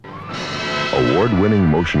award-winning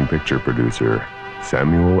motion picture producer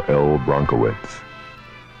Samuel L. Bronkowitz.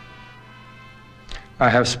 I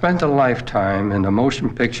have spent a lifetime in the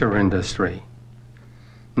motion picture industry.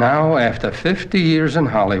 Now, after 50 years in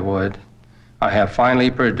Hollywood, I have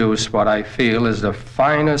finally produced what I feel is the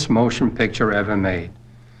finest motion picture ever made.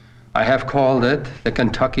 I have called it the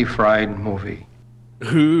Kentucky Fried Movie.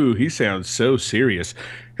 Ooh, he sounds so serious.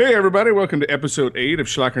 Hey everybody, welcome to episode 8 of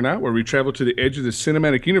Schlock or Not, where we travel to the edge of the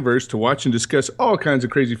cinematic universe to watch and discuss all kinds of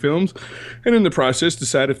crazy films, and in the process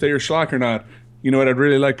decide if they are schlock or not. You know what I'd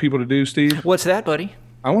really like people to do, Steve? What's that, buddy?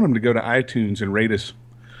 I want them to go to iTunes and rate us.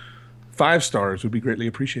 5 stars would be greatly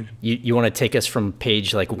appreciated. You want to take us from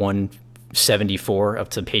page like 174 up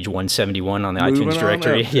to page 171 on the iTunes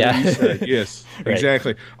directory? Yeah. Yes, Right.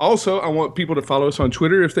 exactly. Also, I want people to follow us on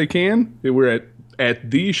Twitter if they can. We're at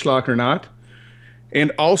the Schlock or Not.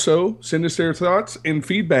 And also, send us their thoughts and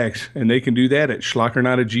feedbacks, and they can do that at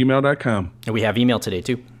schlockornot@gmail.com. And we have email today,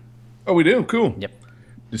 too. Oh, we do? Cool. Yep.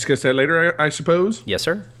 Discuss that later, I suppose? Yes,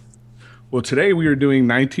 sir. Well, today we are doing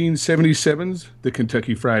 1977's The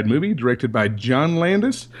Kentucky Fried Movie, directed by John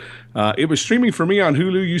Landis. It was streaming for me on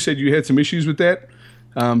Hulu. You said you had some issues with that.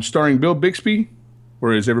 Starring Bill Bixby,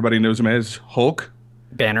 or as everybody knows him as, Hulk.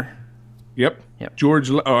 Banner. Yep. Yep.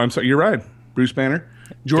 I'm sorry, you're right. Bruce Banner.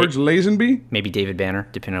 George Lazenby. Maybe David Banner,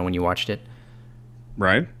 depending on when you watched it.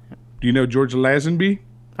 Right. Do you know George Lazenby?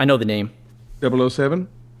 I know the name. 007?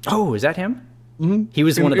 Oh, is that him? Mm-hmm. He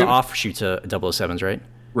was one of the offshoots of 007s, right?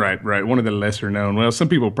 Right. One of the lesser known. Well, some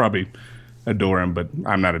people probably adore him, but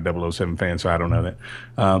I'm not a 007 fan, so I don't know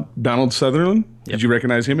that. Donald Sutherland. Yep. Did you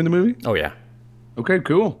recognize him in the movie? Oh, yeah. Okay,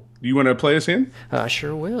 cool. Do you want to play us in?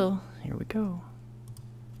 Sure will. Here we go.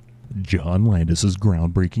 John Landis's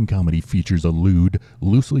groundbreaking comedy features a lewd,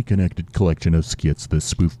 loosely connected collection of skits that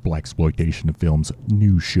spoof blaxploitation films,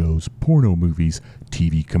 news shows, porno movies,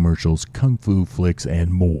 TV commercials, kung fu flicks, and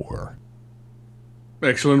more.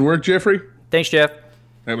 Excellent work, Jeffrey. Thanks, Jeff.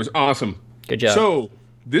 That was awesome. Good job. So,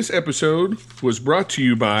 this episode was brought to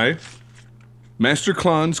you by Master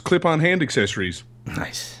Klon's clip-on hand accessories.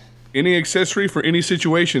 Nice. Any accessory for any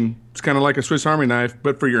situation. It's kind of like a Swiss Army knife,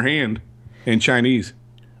 but for your hand, and Chinese.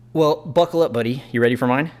 Well, buckle up, buddy. You ready for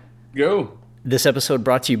mine? Go. This episode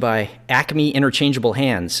brought to you by Acme Interchangeable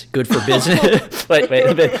Hands. Good for business. wait. Let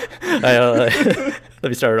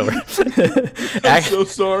me start it over. I'm so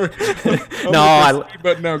sorry.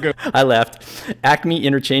 But now go. I left. Acme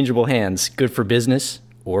Interchangeable Hands. Good for business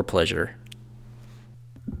or pleasure.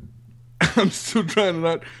 I'm still trying to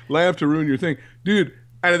not laugh to ruin your thing. Dude,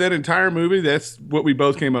 out of that entire movie, that's what we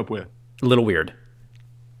both came up with. A little weird.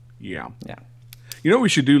 Yeah. Yeah. You know what we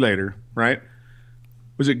should do later, right?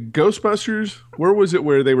 Was it Ghostbusters? Where was it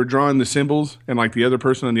where they were drawing the symbols and like the other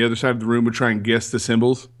person on the other side of the room would try and guess the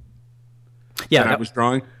symbols? Yeah. That I was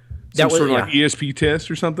drawing? That was, sort of like ESP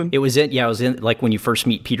test or something? It was in like when you first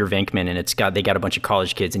meet Peter Venkman and they got a bunch of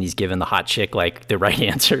college kids and he's giving the hot chick like the right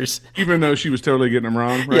answers. Even though she was totally getting them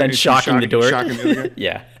wrong, right? Yeah, and shocking the dork. Shocking the other guy.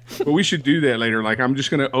 Yeah. But we should do that later. Like I'm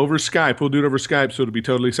just going to over Skype. We'll do it over Skype so it'll be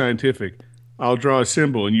totally scientific. I'll draw a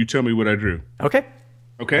symbol and you tell me what I drew. Okay.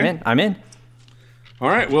 Okay? I'm in. All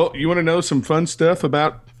right. Well, you want to know some fun stuff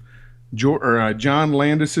about John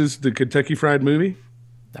Landis's The Kentucky Fried Movie?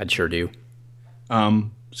 I sure do.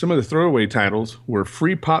 Some of the throwaway titles were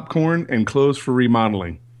Free Popcorn and Clothes for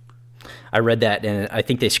Remodeling. I read that, and I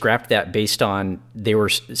think they scrapped that based on they were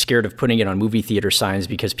scared of putting it on movie theater signs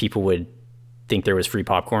because people would think there was free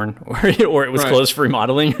popcorn or it was closed for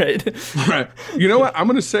remodeling, right? Right. You know what? I'm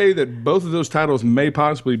going to say that both of those titles may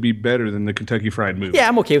possibly be better than the Kentucky Fried Movie. Yeah,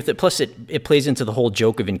 I'm okay with it. Plus, it plays into the whole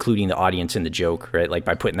joke of including the audience in the joke, right? Like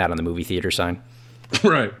by putting that on the movie theater sign.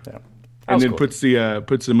 Right. Yeah. And then cool. puts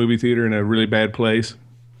the movie theater in a really bad place.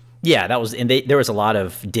 Yeah, that was, and there was a lot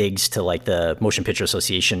of digs to like the Motion Picture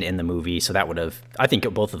Association in the movie, so that would have, I think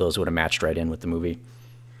both of those would have matched right in with the movie.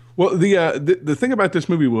 Well, the thing about this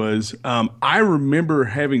movie was, I remember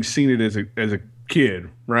having seen it as a kid,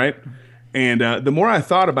 right? And the more I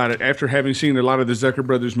thought about it after having seen a lot of the Zucker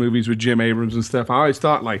Brothers movies with Jim Abrams and stuff, I always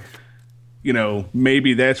thought like, you know,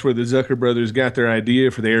 maybe that's where the Zucker Brothers got their idea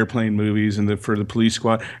for the airplane movies and for the Police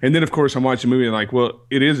Squad. And then, of course, I'm watching the movie and like, well,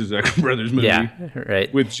 it is a Zucker Brothers movie, yeah,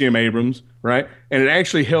 right, with Jim Abrams, right? And it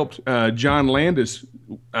actually helped John Landis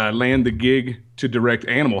land the gig to direct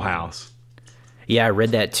Animal House. Yeah, I read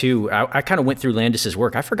that too. I kind of went through Landis's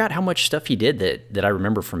work. I forgot how much stuff he did that I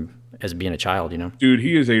remember from as being a child, you know? Dude,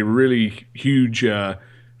 he is a really huge fan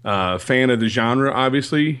of the genre,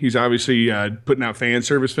 obviously. He's obviously putting out fan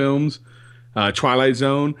service films. Twilight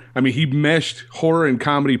Zone. I mean, he meshed horror and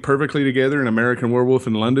comedy perfectly together in American Werewolf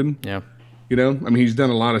in London. Yeah. You know, I mean, he's done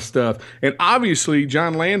a lot of stuff, and obviously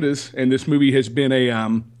John Landis and this movie has been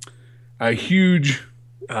a huge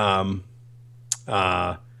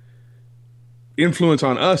influence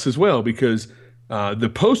on us as well, because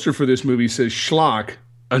the poster for this movie says Schlock,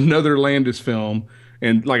 another Landis film,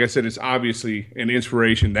 and like I said, it's obviously an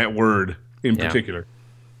inspiration, that word in particular.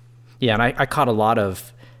 Yeah, and I caught a lot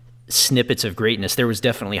of snippets of greatness. There was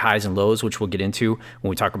definitely highs and lows, which we'll get into when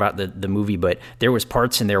we talk about the movie, but there was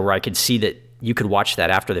parts in there where I could see that you could watch that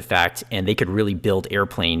after the fact and they could really build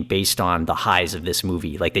Airplane based on the highs of this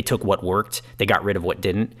movie. Like they took what worked, they got rid of what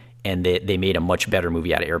didn't, and they made a much better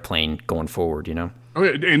movie out of Airplane going forward, you know?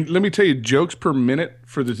 Okay, and let me tell you, jokes per minute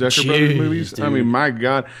for the Zucker Brothers movies, dude. I mean, my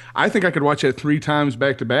God. I think I could watch that 3 times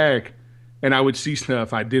back to back, and I would see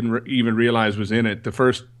stuff I didn't even realize was in it the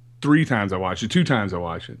first 3 times I watched it, 2 times I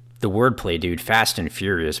watched it. The wordplay, dude. Fast and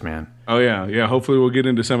Furious, man. Oh, yeah. Yeah, hopefully we'll get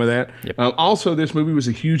into some of that. Yep. Also, this movie was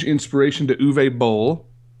a huge inspiration to Uwe Boll.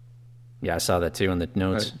 Yeah, I saw that too in the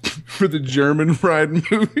notes. For the German Pride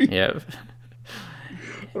movie. Yeah.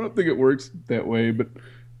 I don't think it works that way, but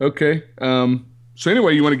okay. So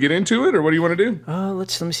anyway, you want to get into it, or what do you want to do?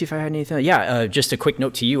 Let me see if I had anything. Yeah, just a quick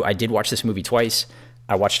note to you. I did watch this movie twice.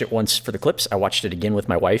 I watched it once for the clips. I watched it again with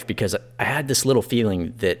my wife because I had this little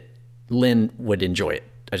feeling that Lynn would enjoy it.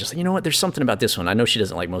 I just, you know what, there's something about this one. I know she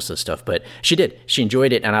doesn't like most of the stuff, but she did. She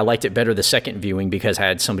enjoyed it, and I liked it better the second viewing because I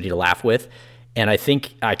had somebody to laugh with. And I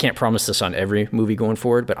think, I can't promise this on every movie going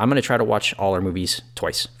forward, but I'm going to try to watch all our movies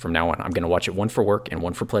twice from now on. I'm going to watch it one for work and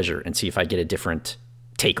one for pleasure and see if I get a different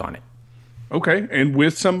take on it. Okay, and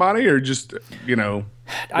with somebody, or just, you know,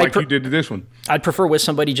 like you did to this one? I'd prefer with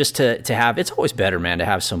somebody, just to have, it's always better, man, to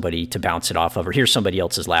have somebody to bounce it off of or hear somebody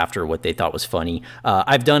else's laughter, what they thought was funny.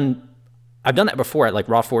 I've done that before. Like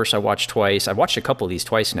Raw Force, I watched twice. I've watched a couple of these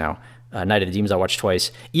twice now. Night of the Demons, I watched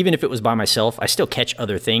twice. Even if it was by myself, I still catch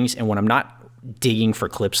other things. And when I'm not digging for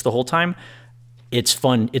clips the whole time, it's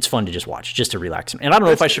fun. It's fun to just watch, just to relax. And I don't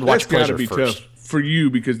know if I should watch Pleasure first. That's got to be tough for you,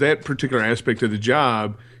 because that particular aspect of the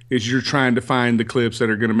job is you're trying to find the clips that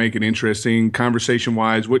are going to make it interesting,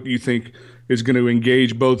 conversation-wise. What do you think is going to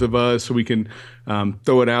engage both of us, so we can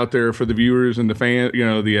throw it out there for the viewers and the fan, you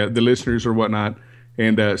know, the listeners or whatnot.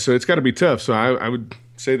 And so it's got to be tough. So I would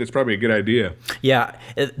say that's probably a good idea. Yeah.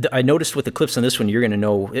 I noticed with the clips on this one, you're going to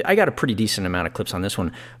know, I got a pretty decent amount of clips on this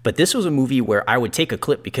one, but this was a movie where I would take a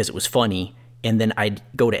clip because it was funny, and then I'd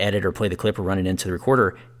go to edit or play the clip or run it into the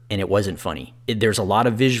recorder, and it wasn't funny. There's a lot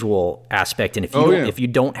of visual aspect, and if you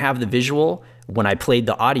don't have the visual, when I played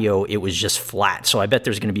the audio, it was just flat. So I bet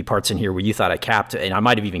there's going to be parts in here where you thought I capped it, and I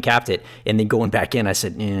might have even capped it, and then going back in, I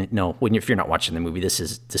said, no, if you're not watching the movie, this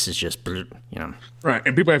is just, you know. Right,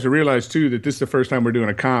 and people have to realize, too, that this is the first time we're doing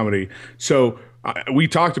a comedy. So we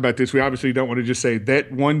talked about this. We obviously don't want to just say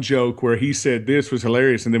that one joke where he said this was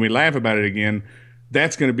hilarious, and then we laugh about it again.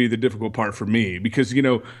 That's going to be the difficult part for me, because, you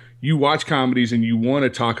know, you watch comedies and you want to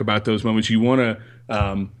talk about those moments. You want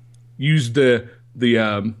to use the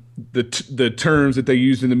terms that they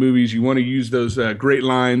used in the movies. You want to use those great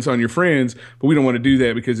lines on your friends, but we don't want to do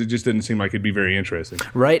that because it just doesn't seem like it'd be very interesting.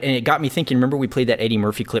 Right, and it got me thinking. Remember we played that Eddie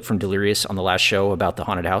Murphy clip from Delirious on the last show about the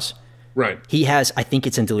haunted house? Right. He has, I think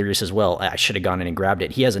it's in Delirious as well. I should have gone in and grabbed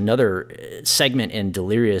it. He has another segment in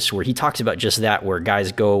Delirious where he talks about just that, where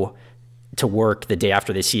guys go to work the day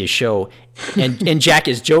after they see a show and jack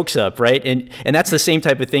his jokes up, right? And that's the same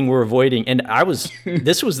type of thing we're avoiding. And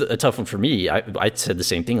this was a tough one for me. I said the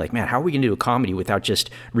same thing, like, man, how are we going to do a comedy without just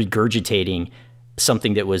regurgitating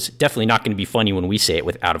something that was definitely not going to be funny when we say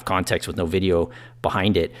it out of context with no video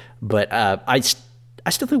behind it? But I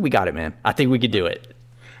still think we got it, man. I think we could do it.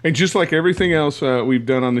 And just like everything else we've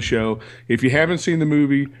done on the show, if you haven't seen the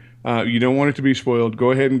movie, you don't want it to be spoiled,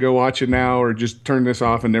 go ahead and go watch it now, or just turn this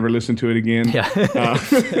off and never listen to it again. Yeah.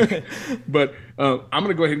 But I'm going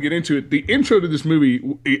to go ahead and get into it. The intro to this movie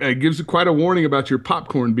gives quite a warning about your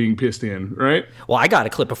popcorn being pissed in, right? Well, I got a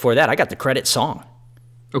clip before that. I got the credit song.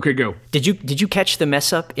 Okay, go. Did you catch the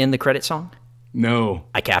mess up in the credit song? No.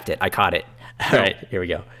 I capped it. I caught it. All right, here we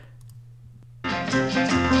go.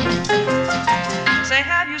 Say,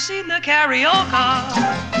 have you seen the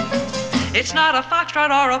karaoke? It's not a foxtrot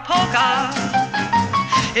or a polka.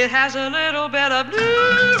 It has a little bit of blue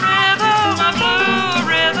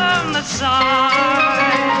rhythm that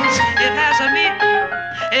sighs.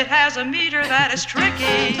 It has a meter that is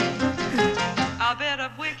tricky. A bit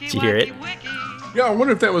of wiki. Did you hear it? Yeah, I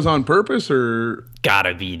wonder if that was on purpose or...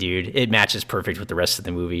 Gotta be, dude. It matches perfect with the rest of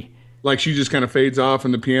the movie. Like she just kind of fades off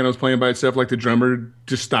and the piano's playing by itself, like the drummer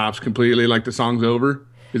just stops completely, like the song's over.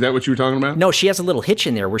 Is that what you were talking about? No, she has a little hitch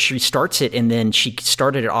in there where she starts it and then she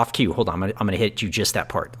started it off cue. Hold on, I'm gonna hit you just that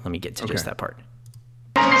part. Let me get to just that part.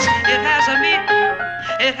 It has a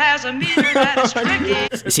It has a meter that is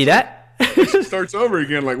tricky. You see that? Starts over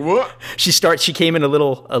again. Like what? She came in a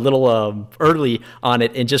little early on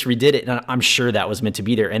it and just redid it, and I'm sure that was meant to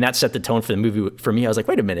be there, and that set the tone for the movie for me. I was like,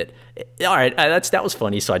 wait a minute, all right, that was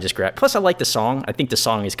funny, so I just grabbed. Plus, I like the song. I think the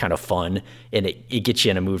song is kind of fun, and it gets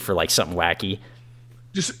you in a mood for like something wacky.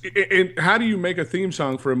 And how do you make a theme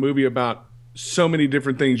song for a movie about so many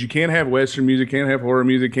different things? You can't have Western music, can't have horror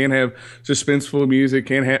music, can't have suspenseful music,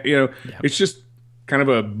 can't have It's just kind of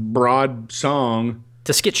a broad song.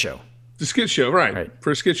 It's a skit show. The skit show, right.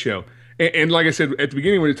 For a skit show. And like I said at the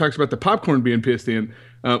beginning when it talks about the popcorn being pissed in,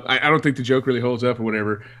 I don't think the joke really holds up or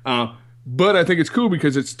whatever. But I think it's cool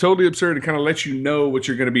because it's totally absurd to kind of let you know what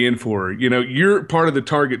you're going to be in for. You're part of the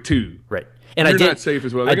target too. Right. And you're not safe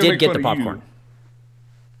as well. I did get the popcorn.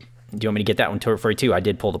 Do you want me to get that one for you too? I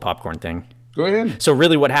did pull the popcorn thing. Go ahead. So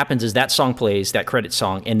really what happens is that song plays, that credit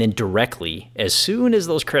song, and then directly, as soon as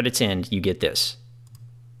those credits end, you get this.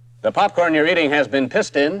 The popcorn you're eating has been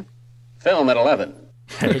pissed in. Film at 11.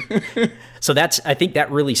 So I think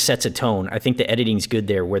that really sets a tone. I think the editing's good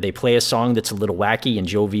there, where they play a song that's a little wacky and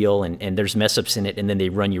jovial, and there's mess ups in it, and then they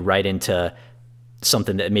run you right into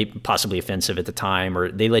something that may possibly offensive at the time,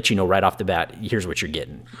 or they let you know right off the bat, here's what you're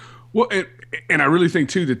getting. Well, and I really think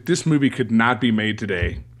too that this movie could not be made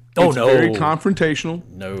today. Oh, it's no. very confrontational.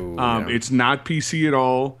 No. It's not PC at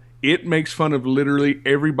all. It makes fun of literally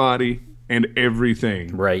everybody and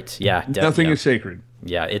everything. Right. Yeah. Nothing is sacred.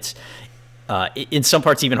 Yeah. It's in some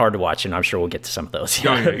parts even hard to watch, and I'm sure we'll get to some of those.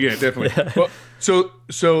 Yeah, definitely. Well,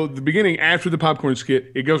 so the beginning, after the popcorn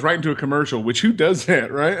skit, it goes right into a commercial, which who does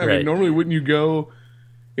that, right? I mean, normally wouldn't you go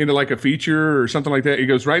into like a feature or something like that? It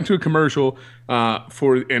goes right into a commercial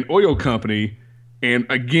for an oil company. And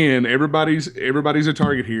again, everybody's a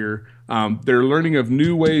target here. They're learning of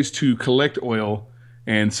new ways to collect oil,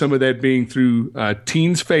 and some of that being through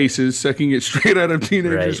teens' faces, sucking it straight out of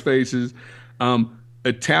teenagers' faces.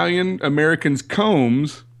 Italian Americans'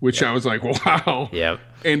 combs, which I was like, wow. Yep.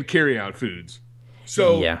 And carry-out foods.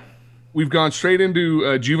 So we've gone straight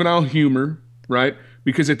into juvenile humor, right?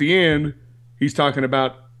 Because at the end, he's talking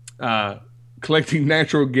about collecting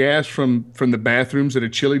natural gas from the bathrooms at a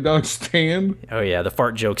chili dog stand. Oh, yeah. The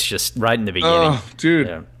fart joke's just right in the beginning. Oh, dude.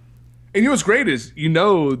 Yeah. And what's great is, the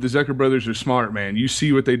Zucker brothers are smart, man. You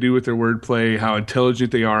see what they do with their wordplay, how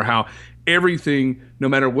intelligent they are, how everything, no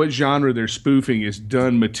matter what genre they're spoofing, is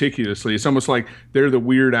done meticulously. It's almost like they're the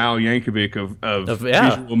Weird Al Yankovic of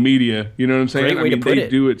visual media. You know what I'm saying? Great way to put they it.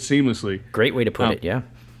 do it seamlessly. Great way to put it, yeah.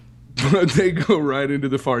 But they go right into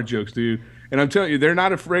the fart jokes, dude. And I'm telling you, they're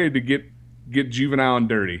not afraid to get juvenile and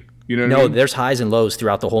dirty. You know what I mean? There's highs and lows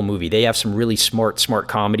throughout the whole movie. They have some really smart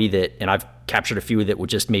comedy and I've captured a few that would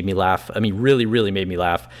just made me laugh. I mean, really, really made me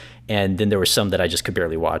laugh. And then there were some that I just could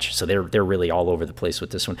barely watch. So they're really all over the place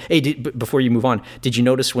with this one. Hey, before you move on, did you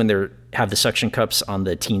notice when they have the suction cups on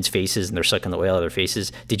the teens' faces and they're sucking the oil out of their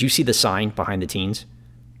faces? Did you see the sign behind the teens?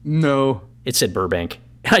 No. It said Burbank.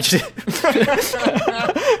 I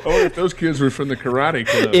wonder if those kids were from the karate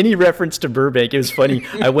club. Any reference to Burbank, it was funny.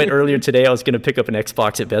 I went earlier today. I was going to pick up an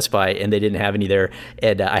Xbox at Best Buy, and they didn't have any there.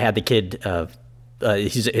 And I had the kid.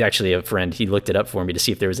 He's actually a friend. He looked it up for me to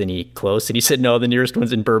see if there was any close, and he said no. The nearest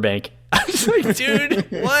one's in Burbank. I was like, dude,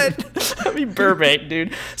 what? I mean, Burbank,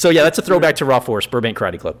 dude. So yeah, that's a throwback to Raw Force, Burbank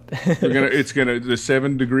Karate Club. It's gonna the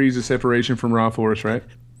 7 degrees of separation from Raw Force, right?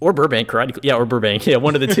 Or Burbank Karate Club. Yeah, or Burbank. Yeah,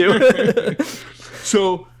 one of the two.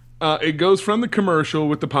 So it goes from the commercial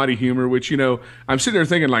with the potty humor, which, I'm sitting there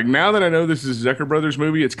thinking, like, now that I know this is a Zucker Brothers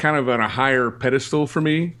movie, it's kind of on a higher pedestal for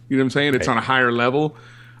me. You know what I'm saying? It's on a higher level.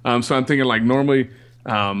 So I'm thinking, like, normally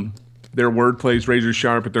their wordplay is razor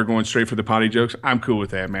sharp, but they're going straight for the potty jokes. I'm cool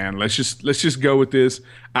with that, man. Let's just go with this.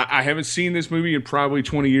 I haven't seen this movie in probably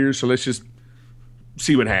 20 years, so let's just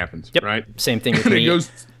see what happens, yep. Right? Same thing with and me. It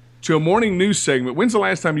goes to a morning news segment. When's the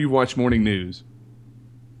last time you've watched morning news?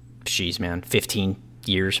 Jeez, man, 15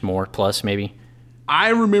 years more plus maybe. I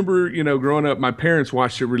remember, growing up, my parents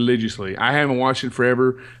watched it religiously. I haven't watched it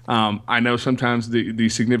forever. I know sometimes the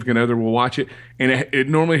significant other will watch it, and it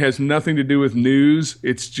normally has nothing to do with news.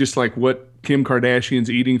 It's just like what Kim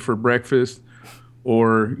Kardashian's eating for breakfast,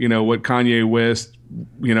 or what Kanye West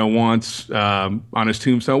wants on his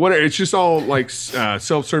tombstone. Whatever. It's just all like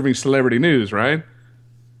self-serving celebrity news, right?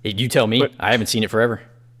 You tell me. But I haven't seen it forever.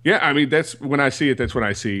 Yeah, I mean, that's when I see it. That's what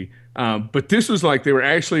I see. But this was like they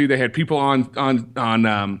had people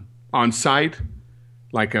on site,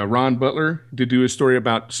 like Ron Butler, to do a story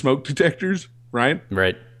about smoke detectors, right?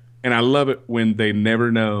 Right. And I love it when they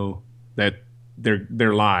never know that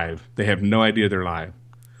they're live. They have no idea they're live.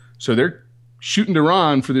 So they're shooting to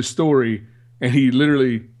Ron for this story, and he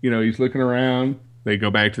literally, he's looking around, They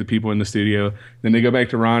go back to the people in the studio. Then they go back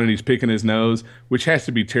to Ron, and he's picking his nose, which has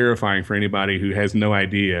to be terrifying for anybody who has no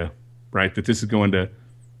idea, right, that this is going to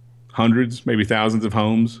hundreds, maybe thousands of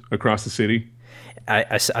homes across the city.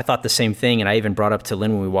 I thought the same thing, and I even brought up to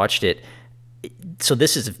Lynn when we watched it. So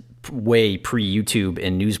this is way pre-YouTube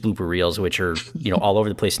and news blooper reels, which are all over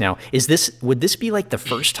the place now. Would this be like the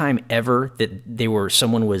first time ever that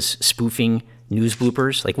someone was spoofing news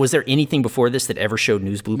bloopers? Like, was there anything before this that ever showed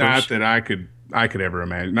news bloopers? Not that I could ever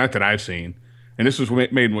imagine. Not that I've seen. And this was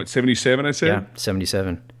made in what, 77? I said. Yeah,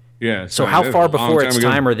 77. Yeah. So how far before its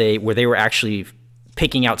time were they were actually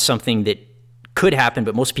picking out something that could happen,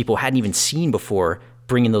 but most people hadn't even seen before,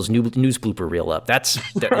 bringing those news blooper reel up?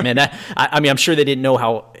 I'm sure they didn't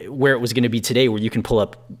know where it was going to be today, where you can pull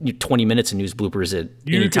up 20 minutes of news bloopers at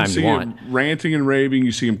any time you want. Him ranting and raving.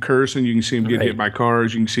 You see him cursing. You can see him getting hit by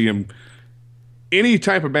cars. You can see him. Any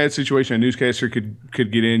type of bad situation a newscaster could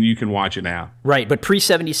get in, you can watch it now. Right, but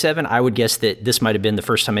pre-77, I would guess that this might have been the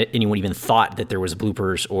first time anyone even thought that there was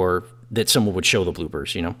bloopers or that someone would show the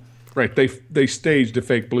bloopers, Right, they staged a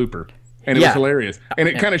fake blooper, and it was hilarious. And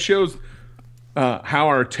it kind of shows how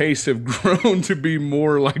our tastes have grown to be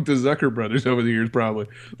more like the Zucker brothers over the years, probably.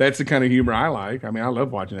 That's the kind of humor I like. I mean, I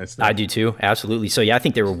love watching that stuff. I do too, absolutely. So yeah, I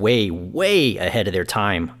think they were way, way ahead of their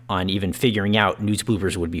time on even figuring out news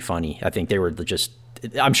bloopers would be funny. I think they were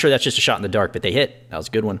I'm sure that's just a shot in the dark, but they hit. That was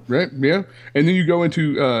a good one. Right, yeah. And then you go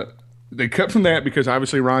into, they cut from that because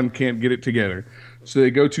obviously Ron can't get it together. So they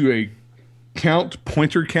go to a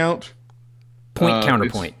pointer count.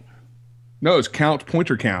 Counterpoint. No, it's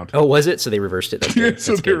pointer count. Oh, was it? So they reversed it. Yeah,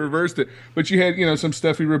 so they reversed it. But you had, some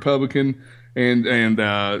stuffy Republican, and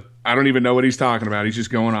I don't even know what he's talking about. He's just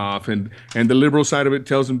going off, and the liberal side of it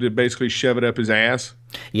tells him to basically shove it up his ass.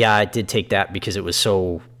 Yeah, I did take that because it was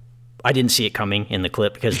so. I didn't see it coming in the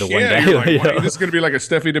clip because the one guy. This is going to be like a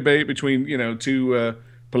stuffy debate between two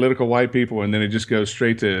political white people, and then it just goes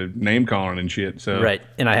straight to name calling and shit. So right,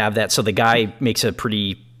 and I have that. So the guy makes a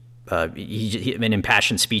pretty. An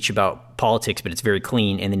impassioned speech about politics, but it's very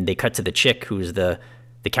clean. And then they cut to the chick who's the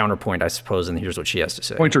counterpoint, I suppose, and here's what she has to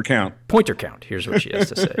say. Pointer count. Here's what she has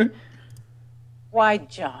to say. Why,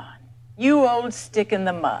 John, you old stick in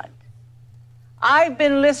the mud. I've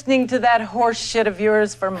been listening to that horse shit of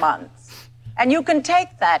yours for months. And you can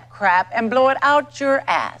take that crap and blow it out your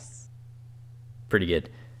ass. Pretty good.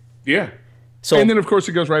 Yeah. So, and then, of course,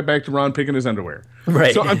 it goes right back to Ron picking his underwear.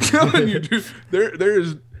 Right. So I'm telling you, dude, there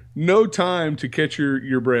is no time to catch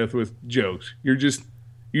your breath with jokes.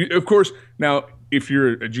 Of course, now, if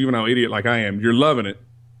you're a juvenile idiot like I am, you're loving it.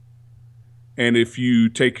 And if you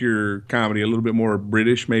take your comedy a little bit more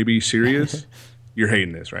British, maybe serious, you're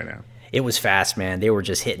hating this right now. It was fast, man. They were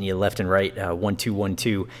just hitting you left and right, 1-2,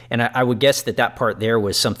 1-2. And I would guess that part there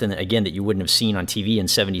was something that, again, that you wouldn't have seen on TV in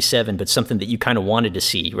 77, but something that you kind of wanted to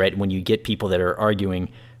see, right? When you get people that are arguing,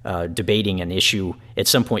 debating an issue, at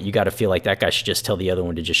some point you got to feel like that guy should just tell the other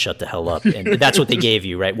one to just shut the hell up. And that's what they gave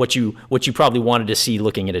you, right? What you probably wanted to see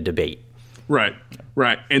looking at a debate. Right.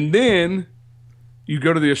 And then you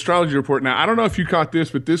go to the astrology report. Now, I don't know if you caught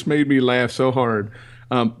this, but this made me laugh so hard.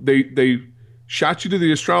 They shot you to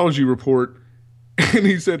the astrology report, and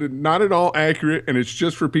he said it's not at all accurate, and it's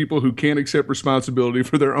just for people who can't accept responsibility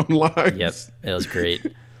for their own lives. Yep, it was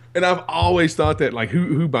great. And I've always thought that, like,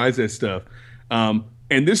 who buys that stuff?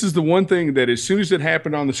 And this is the one thing that as soon as it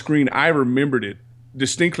happened on the screen, I remembered it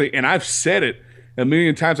distinctly, and I've said it a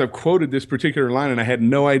million times. I've quoted this particular line, and I had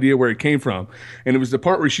no idea where it came from. And it was the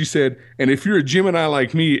part where she said, and if you're a Gemini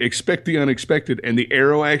like me, expect the unexpected, and the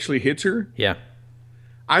arrow actually hits her. Yeah.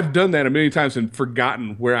 I've done that a million times and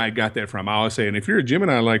forgotten where I got that from. I always say, and if you're a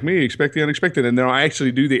Gemini like me, expect the unexpected. And then I'll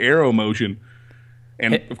actually do the arrow motion.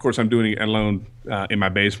 And, of course, I'm doing it alone in my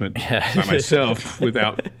basement by myself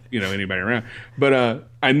without anybody around. But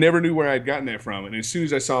I never knew where I'd gotten that from. And as soon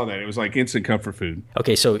as I saw that, it was like instant comfort food.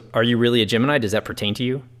 Okay, so are you really a Gemini? Does that pertain to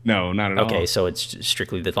you? No, not at all. Okay, so it's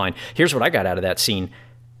strictly the line. Here's what I got out of that scene.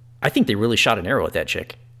 I think they really shot an arrow at that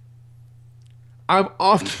chick. I've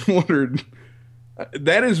often wondered...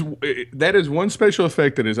 That is one special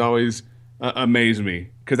effect that has always amazed me,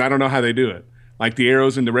 because I don't know how they do it. Like the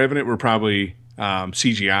arrows in The Revenant were probably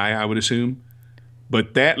CGI, I would assume.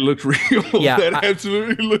 But that looked real. Yeah, that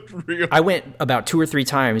absolutely looked real. I went about 2 or 3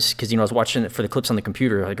 times because, I was watching it for the clips on the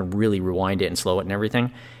computer. I can really rewind it and slow it and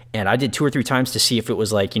everything. And I did 2 or 3 times to see if it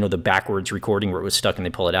was like, the backwards recording where it was stuck and they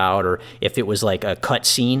pull it out, or if it was like a cut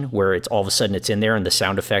scene where it's all of a sudden it's in there and the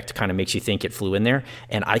sound effect kind of makes you think it flew in there.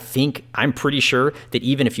 And I'm pretty sure that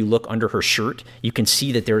even if you look under her shirt, you can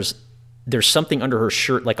see that there's something under her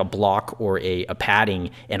shirt, like a block or a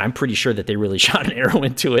padding, and I'm pretty sure that they really shot an arrow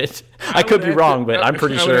into it. I could be wrong, but I'm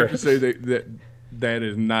pretty sure. I would have to say that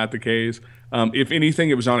is not the case. If anything,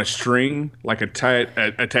 it was on a string, like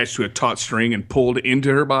attached to a taut string and pulled into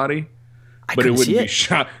her body. But it wouldn't be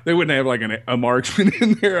shot. They wouldn't have like a marksman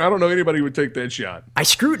in there. I don't know anybody who would take that shot. I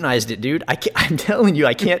scrutinized it, dude. I'm telling you,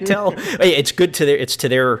 I can't tell. Hey, it's good to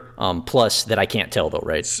their plus that I can't tell though,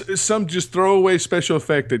 right? Some just throwaway special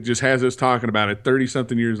effect that just has us talking about it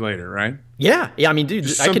 30-something years later, right? Yeah. I mean, dude,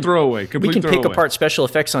 just throwaway. We can pick apart special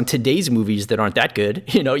effects on today's movies that aren't that good,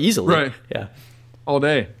 easily. Right. Yeah. All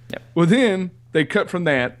day. Yep. Well, then they cut from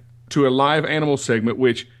that to a live animal segment,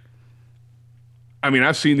 which, I mean,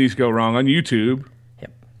 I've seen these go wrong on YouTube.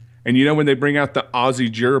 Yep. And when they bring out the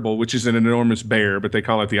Aussie gerbil, which is an enormous bear, but they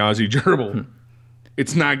call it the Aussie gerbil,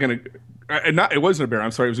 it's not going to... It wasn't a bear.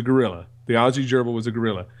 I'm sorry. It was a gorilla. The Aussie gerbil was a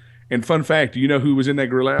gorilla. And fun fact, do you know who was in that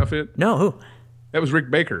gorilla outfit? No, who? That was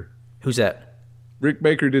Rick Baker. Who's that? Rick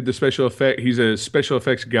Baker did the special effect. He's a special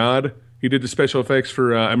effects god. He did the special effects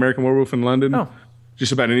for American Werewolf in London. Oh.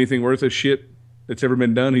 Just about anything worth of shit that's ever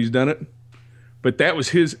been done, he's done it. But that was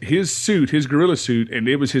his suit, his gorilla suit, and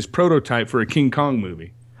it was his prototype for a King Kong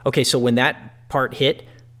movie. Okay, so when that part hit,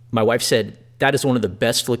 my wife said, that is one of the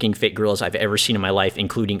best looking fake gorillas I've ever seen in my life,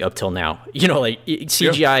 including up till now. Like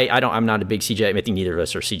CGI, yeah. I'm not a big CGI, I think neither of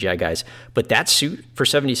us are CGI guys. But that suit for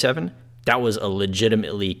 77, that was a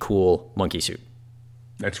legitimately cool monkey suit.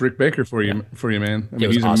 That's Rick Baker for you, man. I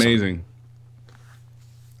mean, he's awesome. Amazing.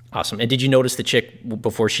 Awesome. And did you notice the chick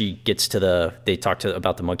before she gets to they talked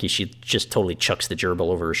about the monkey, she just totally chucks the gerbil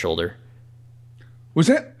over her shoulder.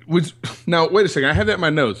 Now, wait a second. I have that in my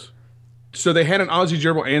notes. So they had an Aussie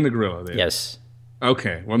gerbil and the gorilla there. Yes.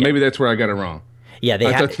 Okay. Well, maybe that's where I got it wrong. Yeah,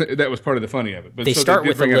 I thought that was part of the funny of it. But they start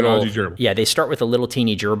with a little, they start with a little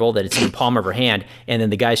teeny gerbil that it's in the palm of her hand, and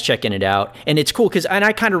then the guy's checking it out, and it's cool because, and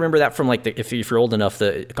I kind of remember that from like if you're old enough,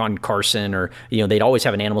 on Carson or they'd always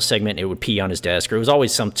have an animal segment. It would pee on his desk, or it was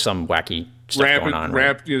always some wacky stuff going on.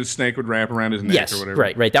 The snake would wrap around his neck or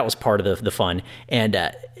whatever. Right. That was part of the fun.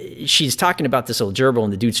 And she's talking about this little gerbil,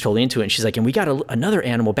 and the dude's totally into it. And she's like, and we got another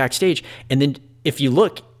animal backstage, and then if you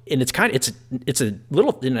look. And it's a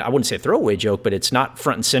little, I wouldn't say a throwaway joke, but it's not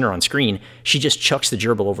front and center on screen. She just chucks the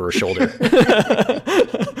gerbil over her shoulder,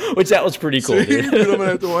 which that was pretty cool. See, I'm gonna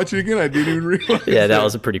have to watch it again. I didn't even realize. Yeah, that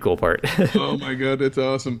was a pretty cool part. Oh my god, that's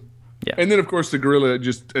awesome. Yeah, and then of course the gorilla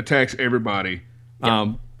just attacks everybody.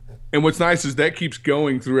 Yeah. And what's nice is that keeps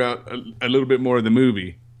going throughout a little bit more of the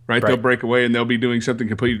movie. Right? They'll break away and they'll be doing something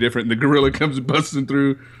completely different. And the gorilla comes busting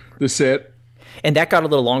through the set. And that got a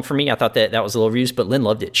little long for me. I thought that was a little reviews, but Lynn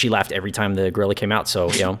loved it. She laughed every time the gorilla came out. So,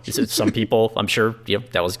 some people, I'm sure,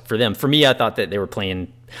 that was for them. For me, I thought that they were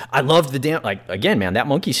playing. I loved again, man, that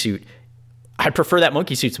monkey suit. I prefer that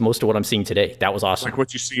monkey suit to most of what I'm seeing today. That was awesome. Like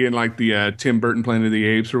what you see in like the Tim Burton Planet of the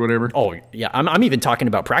Apes or whatever. Oh yeah, I'm even talking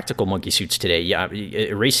about practical monkey suits today. Yeah,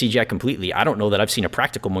 erase CGI completely. I don't know that I've seen a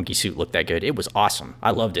practical monkey suit look that good. It was awesome.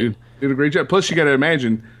 I loved it. Dude, did a great job. Plus, you got to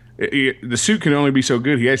imagine. The suit can only be so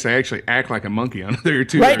good. He has to actually act like a monkey on there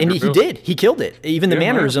too. Right, and he did. He killed it. Even the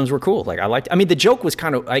mannerisms were cool. Like the joke was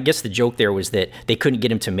kind of. I guess the joke there was that they couldn't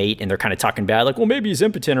get him to mate, and they're kind of talking bad. Like, well, maybe he's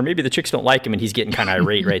impotent, or maybe the chicks don't like him, and he's getting kind of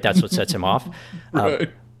irate. Right, that's what sets him off.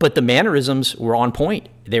 Right. But the mannerisms were on point.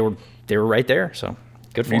 They were right there. So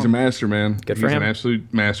good for him. He's a master, man. Good for him. He's an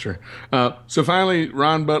absolute master. So finally,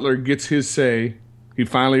 Ron Butler gets his say. He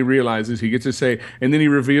finally realizes he gets his say, and then he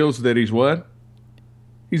reveals that he's what?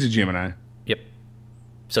 He's a Gemini. Yep.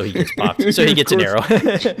 So he gets popped. So he gets an arrow.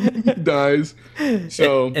 He dies.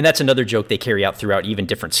 So and that's another joke they carry out throughout even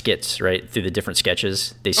different skits, right? Through the different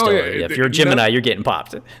sketches, they still. If you're a Gemini, you're getting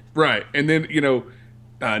popped. Right, and then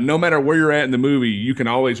no matter where you're at in the movie, you can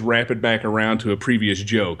always wrap it back around to a previous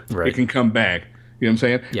joke. Right. It can come back. You know what I'm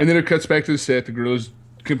saying? Yep. And then it cuts back to the set. The gorilla's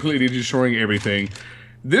completely destroying everything.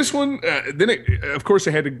 This one, of course,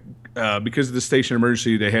 they had to, because of the station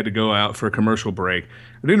emergency, they had to go out for a commercial break.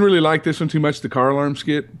 I didn't really like this one too much, the car alarm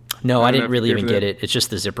skit. No, I didn't really even get it. It's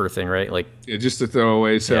just the zipper thing, right? Like, yeah, just a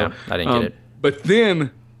throwaway. So, yeah, I didn't get it. But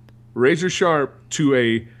then, razor sharp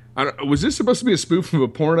to was this supposed to be a spoof of a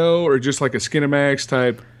porno or just like a Skinamax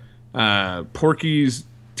type Porky's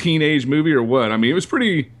teenage movie or what? I mean, it was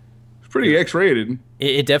pretty X-rated.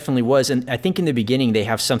 It definitely was. And I think in the beginning they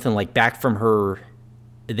have something like back from her...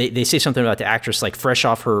 They say something about the actress, like fresh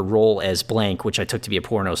off her role as blank, which I took to be a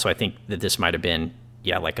porno. So I think that this might have been,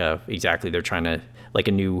 they're trying to, like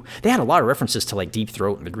a new, they had a lot of references to like Deep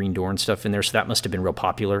Throat and The Green Door and stuff in there. So that must have been real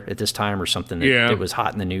popular at this time or something that was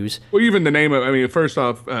hot in the news. Well, even the name of, first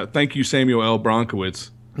off, thank you, Samuel L.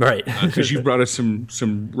 Bronkowitz. Right. Because you've brought us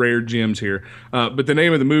some rare gems here. But the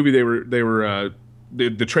name of the movie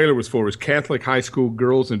the trailer was Catholic High School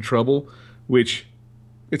Girls in Trouble, which...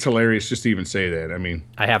 It's hilarious just to even say that. I mean,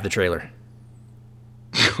 I have the trailer.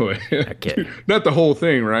 Go ahead. Okay. Not the whole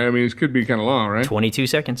thing, right? I mean, it could be kind of long, right? 22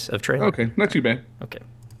 seconds of trailer. Okay, not too bad. Okay.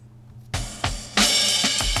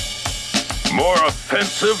 More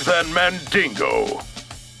offensive than Mandingo.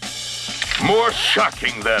 More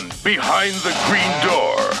shocking than Behind the Green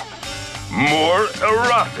Door. More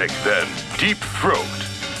erotic than Deep Throat.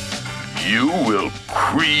 You will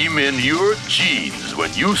cream in your jeans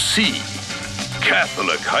when you see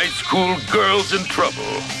Catholic high school girls in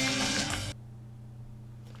trouble.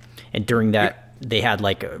 And during that, they had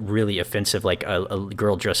like a really offensive, like a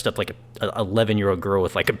girl dressed up like a 11-year-old girl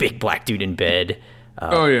with like a big black dude in bed.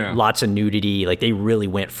 Lots of nudity. Like they really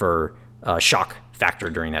went for shock factor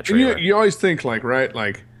during that trailer. You always think like, right,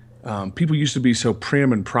 like people used to be so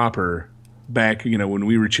prim and proper back, when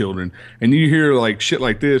we were children. And you hear like shit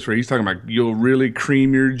like this where he's talking about you'll really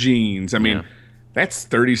cream your jeans. I mean, that's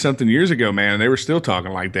 30-something years ago, man. They were still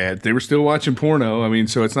talking like that. They were still watching porno. I mean,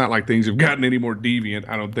 so it's not like things have gotten any more deviant,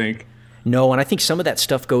 I don't think. No, and I think some of that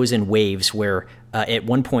stuff goes in waves where at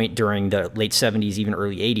one point during the late 70s, even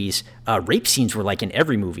early 80s, rape scenes were like in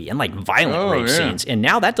every movie and like violent rape scenes. And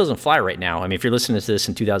now that doesn't fly right now. I mean, if you're listening to this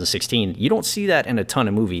in 2016, you don't see that in a ton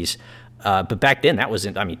of movies. But back then that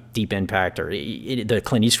wasn't, Deep Impact or the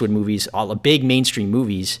Clint Eastwood movies, all the big mainstream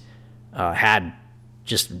movies had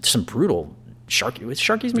just some brutal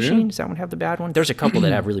Sharky's Machine. Does that one have the bad one? There's a couple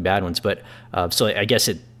that have really bad ones, but so I guess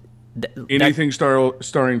anything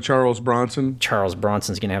starring Charles Bronson. Charles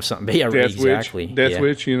Bronson's gonna have something. Yeah, Death exactly. Death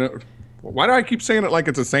Witch. Why do I keep saying it like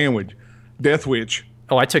it's a sandwich? Death Witch.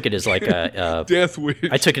 Oh, I took it as like a Death Wish.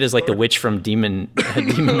 I took it as like the witch from Demon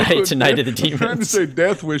Night, Night of the Demons. I'm trying to say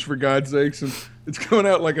Death Wish for God's sakes, and it's coming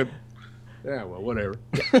out like a. Yeah, well, whatever.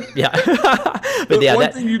 Yeah, but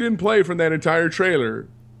one thing you didn't play from that entire trailer.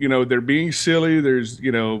 They're being silly. There's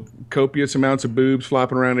copious amounts of boobs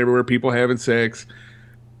flopping around everywhere. People having sex.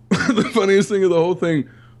 The funniest thing of the whole thing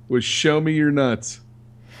was "Show me your nuts."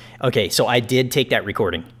 Okay, so I did take that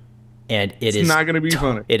recording, and it's not going to be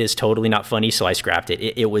funny. It is totally not funny, so I scrapped it.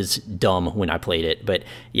 It was dumb when I played it, but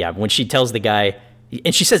yeah, when she tells the guy,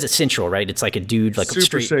 and she says it's sensual, right? It's like a dude, like super a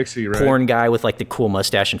straight sexy, right? Porn guy with like the cool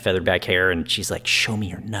mustache and feathered back hair, and she's like, "Show me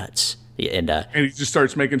your nuts," and he just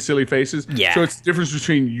starts making silly faces. Yeah. So it's the difference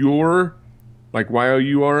between your, like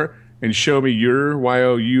Y-O-U-R, and show me your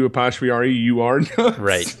Y-O-U''RE, you are nuts.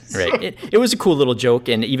 Right. It was a cool little joke,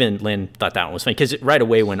 and even Lynn thought that one was funny, because right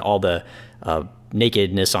away when all the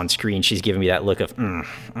nakedness on screen, she's giving me that look of,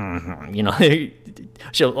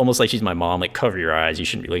 she almost like she's my mom, like, cover your eyes, you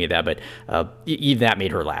shouldn't be looking at that, but even that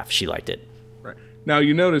made her laugh. She liked it. Right. Now,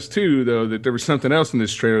 you notice, too, though, that there was something else in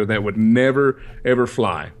this trailer that would never, ever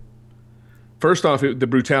fly. First off, the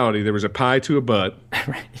brutality. There was a pie to a butt.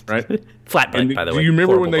 Right? Flat butt, by the way. Do you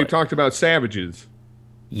remember when they butt. talked about savages?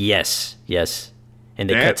 Yes. And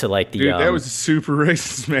they cut to like the... Dude, that was super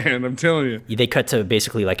racist, man. I'm telling you. They cut to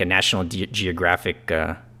basically like a National Geographic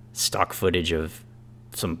stock footage of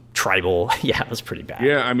some tribal... Yeah, it was pretty bad.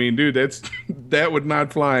 Yeah, I mean, dude, that would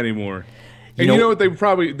not fly anymore. And you know what? The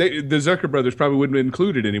Zucker brothers probably wouldn't have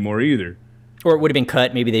included anymore either. Or it would have been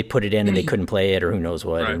cut. Maybe they put it in and they couldn't play it, or who knows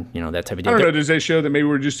what, right. And that type of deal. I don't know. Does that show that maybe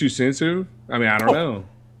we're just too sensitive? I mean, I don't know.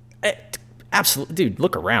 Absolutely, dude.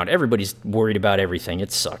 Look around. Everybody's worried about everything.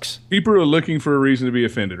 It sucks. People are looking for a reason to be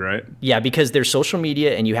offended, right? Yeah, because there's social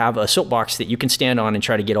media, and you have a soapbox that you can stand on and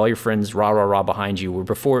try to get all your friends rah rah rah behind you. Where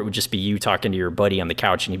before it would just be you talking to your buddy on the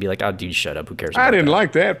couch, and you'd be like, "Oh, dude, shut up. Who cares?" I didn't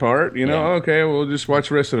like that part. Okay, we'll just watch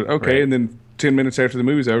the rest of it. Okay, right. And then 10 minutes after the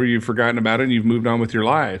movie's over, you've forgotten about it and you've moved on with your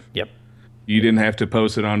life. Yep. You didn't have to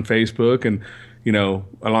post it on Facebook and,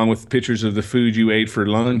 along with pictures of the food you ate for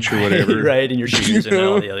lunch or whatever. Right, and your shoes and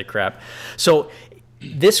all the other crap. So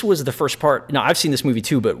this was the first part. Now, I've seen this movie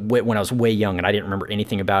too, but when I was way young and I didn't remember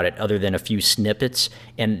anything about it other than a few snippets.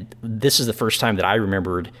 And this is the first time that I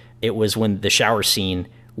remembered. It was when the shower scene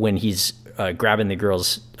when he's grabbing the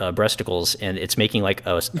girl's breasticles, and it's making like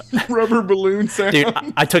a rubber balloon sound. Dude,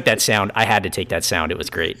 I took that sound. I had to take that sound. It was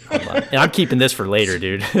great. Hold on. And I'm keeping this for later,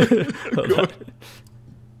 dude. Hold on.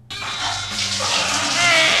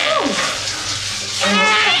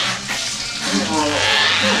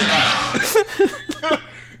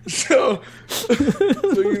 So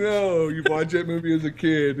you watch that movie as a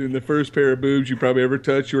kid, and the first pair of boobs you probably ever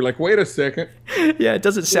touched, you were like, "Wait a second." Yeah, it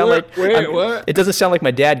doesn't sound what? What? It doesn't sound like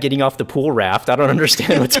my dad getting off the pool raft. I don't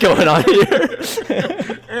understand what's going on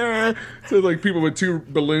here. So like people with two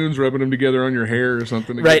balloons rubbing them together on your hair or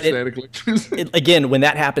something. Right. Again, when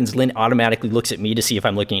that happens, Lynn automatically looks at me to see if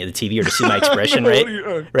I'm looking at the TV or to see my expression,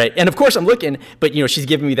 right? Right. And of course I'm looking, but she's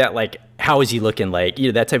giving me that like, how is he looking, like,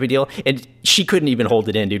 that type of deal. And she couldn't even hold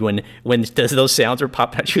it in, dude. When those sounds were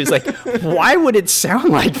popping out, she was like, why would it sound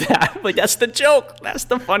like that? Like, that's the joke. That's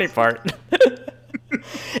the funny part.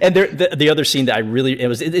 And the other scene that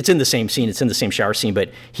it's in the same scene. It's in the same shower scene, but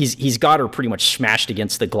he's got her pretty much smashed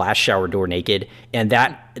against the glass shower door naked. And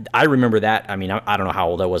that, I remember that. I mean, I don't know how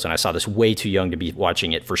old I was when I saw this. Way too young to be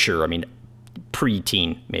watching it for sure. I mean,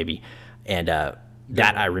 pre-teen maybe. And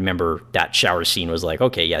that I remember that shower scene was like,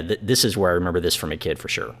 okay, yeah, this is where I remember this from a kid for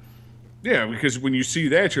sure. Yeah, because when you see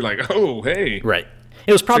that, you're like, oh, hey. Right.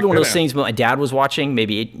 It was probably one of those things my dad was watching.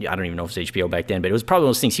 Maybe, I don't even know if it was HBO back then, but it was probably one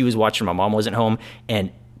of those things he was watching. My mom wasn't home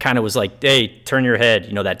and kind of was like, hey, turn your head.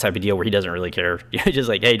 You know, that type of deal where he doesn't really care. Just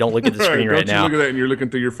like, hey, don't look at the screen right now. Don't you look at that and you're looking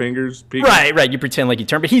through your fingers? Peeking. Right. You pretend like you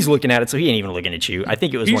turn, but he's looking at it, so he ain't even looking at you. I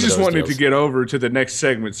think it was one of those He's just wanting deals. to get over to the next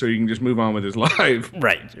segment so you can just move on with his life.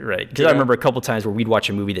 Right. Because I remember a couple times where we'd watch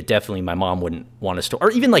a movie that definitely my mom wouldn't want us to, or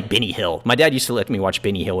even like Benny Hill. My dad used to let me watch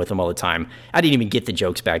Benny Hill with him all the time. I didn't even get the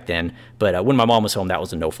jokes back then, but when my mom was home, that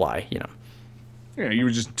was a no-fly, you know. Yeah, you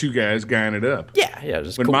were just two guys guying it up. Yeah. It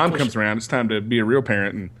was when cool, mom comes around, it's time to be a real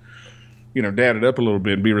parent and, you know, dad it up a little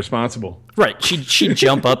bit and be responsible. Right. She'd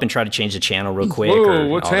jump up and try to change the channel real quick. Whoa,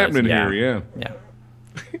 what's happening here? Yeah.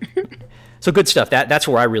 So good stuff. That's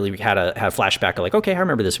where I really had a flashback of like, okay, I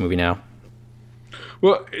remember this movie now.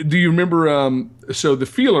 Well, do you remember, so the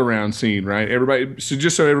feel around scene, right? So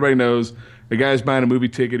just so everybody knows, the guy's buying a movie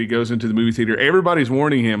ticket, he goes into the movie theater. Everybody's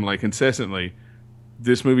warning him like incessantly,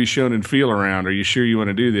 this movie's shown in feel around. Are you sure you want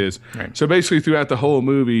to do this? Right. So basically throughout the whole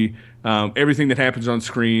movie, everything that happens on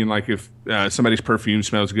screen, like if somebody's perfume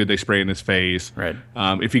smells good, they spray it in his face. Right.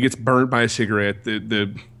 If he gets burnt by a cigarette,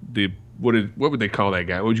 what would they call that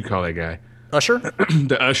guy? What would you call that guy? Usher?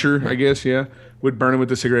 The usher, I guess, yeah. Would burn him with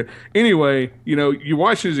the cigarette. Anyway, you know, you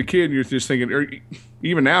watch it as a kid and you're just thinking, or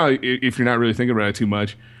even now, if you're not really thinking about it too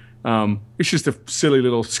much, it's just a silly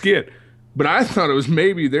little skit. But I thought it was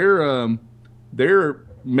maybe their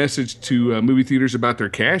message to movie theaters about their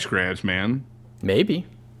cash grabs, man. Maybe.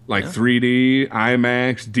 Like 3D,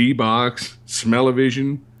 IMAX, D-Box,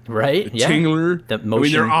 Smell-O-Vision. Right, yeah. Tingler. The motion. I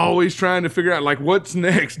mean, they're always trying to figure out, like, what's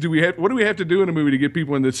next? What do we have to do in a movie to get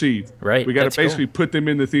people in the seats? Right. We got to basically put them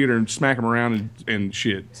in the theater and smack them around and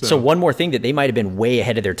shit. So one more thing that they might have been way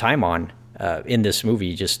ahead of their time on in this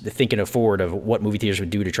movie, just thinking forward of what movie theaters would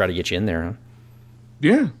do to try to get you in there. Huh?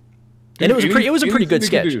 Yeah. And it was a pretty good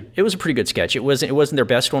sketch. It was a pretty good sketch. It wasn't their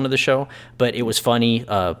best one of the show, but it was funny.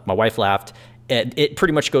 My wife laughed. It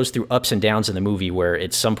pretty much goes through ups and downs in the movie where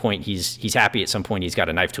at some point he's happy, at some point he's got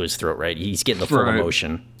a knife to his throat, right? He's getting the full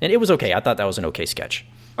emotion. And it was okay. I thought that was an okay sketch.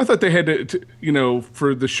 I thought they had to, you know,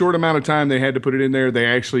 for the short amount of time they had to put it in there, they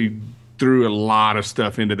actually threw a lot of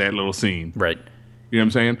stuff into that little scene. Right. You know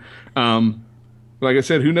what I'm saying? Like I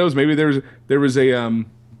said, who knows? Maybe there was a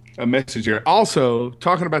message here. Also,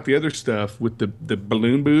 talking about the other stuff with the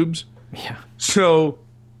balloon boobs. Yeah. So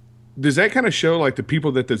does that kind of show like the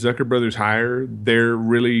people that the Zucker brothers hire, they're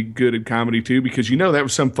really good at comedy too? Because you know that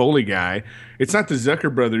was some Foley guy. It's not the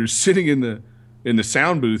Zucker brothers sitting in the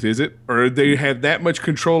sound booth, is it? Or they have that much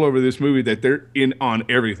control over this movie that they're in on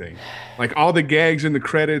everything. Like all the gags in the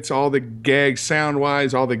credits, all the gags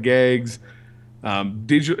sound-wise, all the gags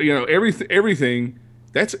digital, you know, everything.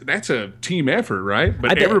 That's a team effort, right?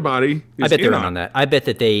 But everybody is I bet they're in on that. I bet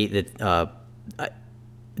that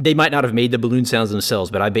they might not have made the balloon sounds themselves,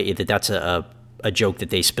 but I bet you that that's a joke that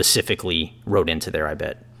they specifically wrote into there, I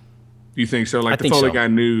bet. You think so? Like the Foley guy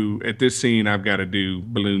knew at this scene I've got to do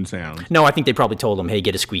balloon sounds. No, I think they probably told him, hey,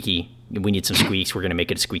 get a squeaky. We need some squeaks. We're going to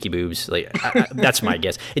make it squeaky boobs. Like that's my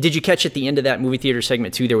guess. Did you catch at the end of that movie theater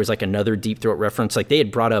segment too, there was like another Deep Throat reference? Like they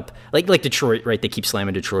had brought up, like Detroit, right? They keep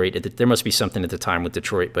slamming Detroit. There must be something at the time with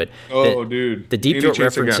Detroit. But dude. The Deep Throat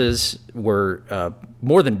references were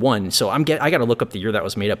more than one. So I got to look up the year that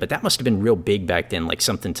was made up. But that must have been real big back then, like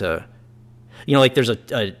something to... You know, like there's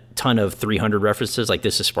a ton of 300 references, like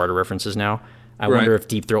This Is Sparta references now. I wonder if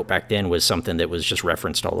Deep Throat back then was something that was just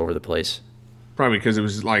referenced all over the place. Probably because it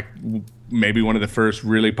was like maybe one of the first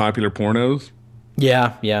really popular pornos.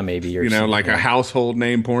 Yeah, maybe. You know, like a household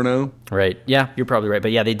name porno. Right. Yeah, you're probably right.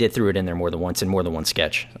 But yeah, they threw it in there more than once in more than one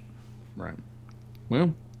sketch. Right.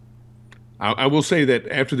 Well, I will say that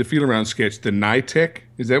after the Feel Around sketch, the Nitec,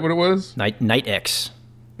 is that what it was? Night X.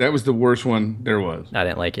 That was the worst one there was. I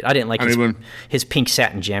didn't like it. I didn't like his pink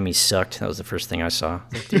satin jammies sucked. That was the first thing I saw.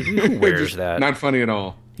 Dude, who wears that? Not funny at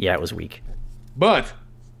all. Yeah, it was weak. But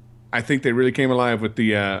I think they really came alive with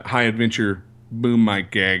the High Adventure boom mic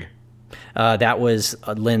gag. That was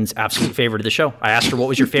Lynn's absolute favorite of the show. I asked her what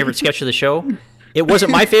was your favorite sketch of the show. It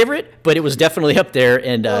wasn't my favorite, but it was definitely up there.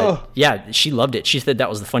 And yeah, she loved it. She said that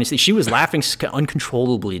was the funniest thing. She was laughing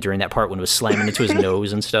uncontrollably during that part when it was slamming into his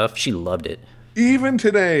nose and stuff. She loved it. Even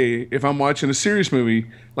today, if I'm watching a serious movie,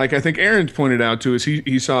 like I think Aaron pointed out to us,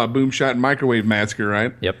 he saw a Boom Shot and Microwave Massacre,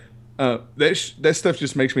 right? Yep. That stuff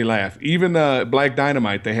just makes me laugh. Even Black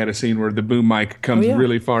Dynamite, they had a scene where the boom mic comes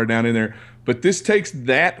really far down in there. But this takes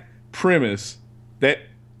that premise that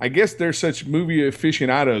I guess they're such movie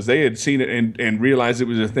aficionados. They had seen it and realized it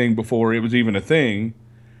was a thing before it was even a thing,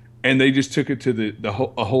 and they just took it to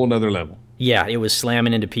a whole nother level. Yeah, it was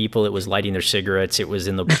slamming into people. It was lighting their cigarettes. It was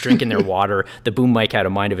drinking their water. The boom mic had a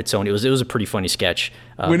mind of its own. It was a pretty funny sketch.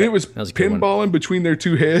 When it was pinballing between their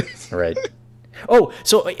two heads. Right. Oh,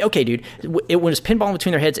 so, okay, dude. It was pinballing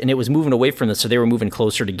between their heads, and it was moving away from them, so they were moving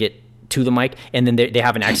closer to get to the mic, and then they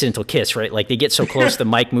have an accidental kiss, right? Like, they get so close, the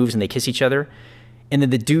mic moves, and they kiss each other, and then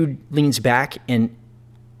the dude leans back and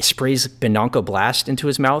sprays Benanco Blast into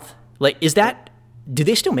his mouth. Like, do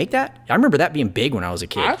they still make that? I remember that being big when I was a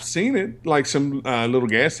kid. I've seen it, like some little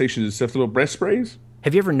gas stations and stuff, little breath sprays.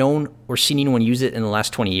 Have you ever known or seen anyone use it in the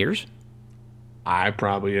last 20 years? I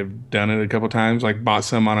probably have done it a couple times, like bought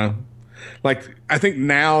some on a... Like, I think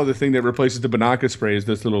now the thing that replaces the Banaka spray is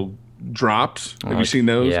those little drops. Have you seen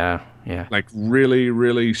those? Yeah. Like really,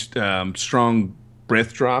 really strong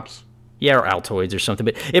breath drops. Yeah, or Altoids or something.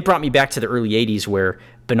 But it brought me back to the early 80s where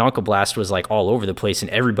Benanco Blast was like all over the place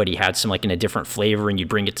and everybody had some like in a different flavor and you'd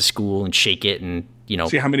bring it to school and shake it and, you know.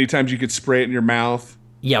 See how many times you could spray it in your mouth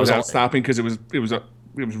without stopping because it was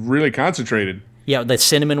really concentrated. Yeah, that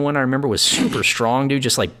cinnamon one I remember was super strong, dude.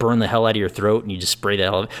 Just like burn the hell out of your throat and you just spray the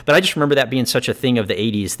hell out of it. But I just remember that being such a thing of the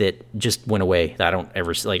 80s that just went away. That I don't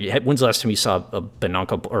ever, like, when's the last time you saw a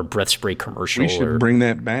Benanco or breath spray commercial? We should bring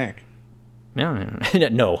that back.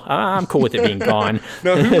 No, I'm cool with it being gone.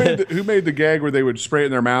 No, who made the gag where they would spray it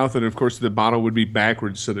in their mouth and of course the bottle would be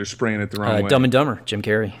backwards so they're spraying it the wrong way? Dumb and Dumber, Jim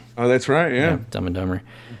Carrey. Oh, that's right, yeah. Dumb and Dumber.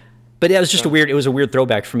 But yeah, it was just a weird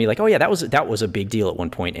throwback for me. Like, oh yeah, that was a big deal at one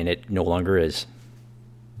point and it no longer is.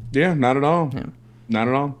 Yeah, not at all. Yeah. Not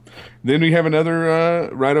at all. Then we have another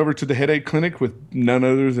right over to the headache clinic with none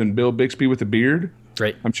other than Bill Bixby with a beard.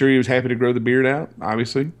 Right. I'm sure he was happy to grow the beard out,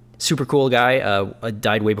 obviously. Super cool guy.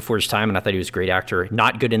 Died way before his time, and I thought he was a great actor.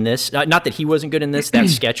 Not good in this. Not that he wasn't good in this. That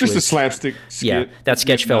sketch just was a slapstick skit. Yeah, that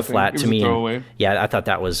sketch fell flat to me. And, yeah, I thought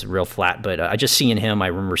that was real flat. But I just seeing him, I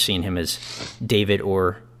remember seeing him as David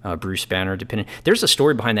or Bruce Banner, depending. There's a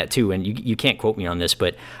story behind that too, and you can't quote me on this,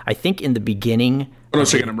 but I think in the beginning. Hold on a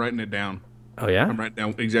second, I'm writing it down. Oh yeah, I'm writing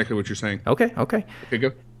down exactly what you're saying. Okay,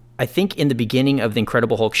 go. I think in the beginning of the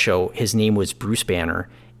Incredible Hulk show, his name was Bruce Banner.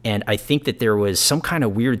 And I think that there was some kind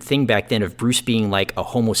of weird thing back then of Bruce being like a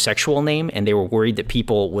homosexual name, and they were worried that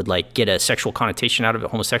people would like get a sexual connotation out of it,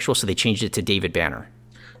 homosexual, so they changed it to David Banner.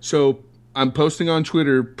 So I'm posting on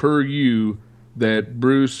Twitter per you that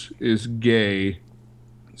Bruce is gay,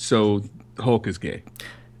 so Hulk is gay.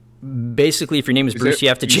 Basically, if your name is Bruce, you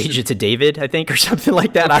have to change it to David, I think, or something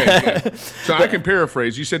like that. Okay, yeah. So I can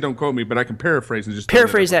paraphrase. You said don't quote me, but I can paraphrase and just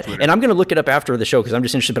paraphrase that. And I'm going to look it up after the show because I'm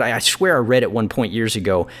just interested. But I swear I read at one point years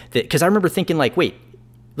ago that because I remember thinking like, wait,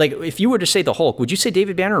 like if you were to say the Hulk, would you say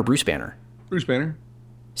David Banner or Bruce Banner? Bruce Banner.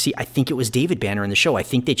 See, I think it was David Banner in the show. I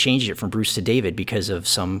think they changed it from Bruce to David because of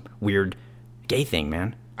some weird gay thing,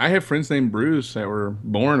 man. I have friends named Bruce that were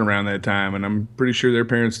born around that time, and I'm pretty sure their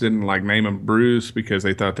parents didn't like name them Bruce because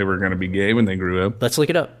they thought they were going to be gay when they grew up. Let's look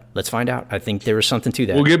it up. Let's find out. I think there was something to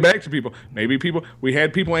that. We'll get back to people. We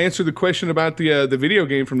had people answer the question about the video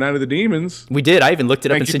game from Night of the Demons. We did. I even looked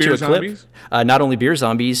it up and sent you a clip. Not only Beer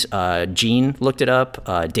Zombies, Gene looked it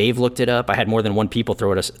up. Dave looked it up. I had more than one people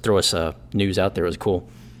throw us news out there. It was cool.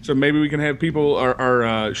 So maybe we can have people, our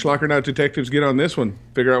Schlockernaut detectives, get on this one,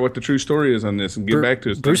 figure out what the true story is on this, and get back to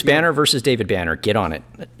us. Bruce Banner versus David Banner. Get on it.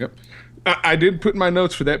 Yep. I did put in my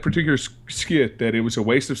notes for that particular skit that it was a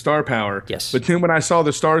waste of star power. Yes. But then when I saw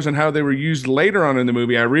the stars and how they were used later on in the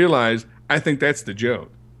movie, I realized I think that's the joke.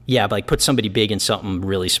 Yeah, but like put somebody big in something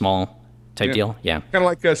really small type deal. Yeah. Kind of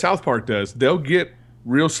like South Park does. They'll get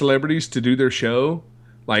real celebrities to do their show,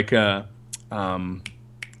 like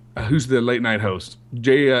who's the late night host?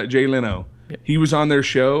 Jay Leno. Yep. He was on their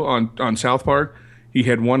show on South Park. He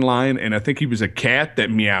had one line, and I think he was a cat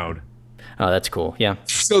that meowed. Oh, that's cool. Yeah.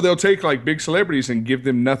 So they'll take like big celebrities and give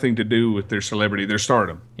them nothing to do with their celebrity, their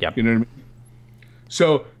stardom. Yep. You know what I mean?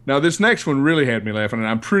 So now this next one really had me laughing, and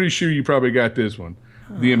I'm pretty sure you probably got this one.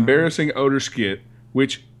 The embarrassing odor skit,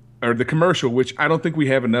 or the commercial, which I don't think we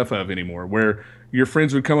have enough of anymore, where your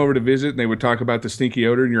friends would come over to visit and they would talk about the stinky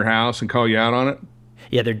odor in your house and call you out on it.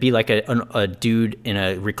 Yeah, there'd be like a dude in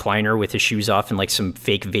a recliner with his shoes off and like some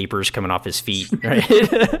fake vapors coming off his feet, right? You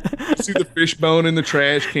see the fish bone in the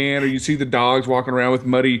trash can, or you see the dogs walking around with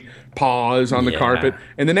muddy paws on the carpet.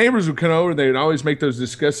 And the neighbors would come over, they'd always make those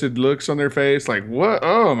disgusted looks on their face, like, what?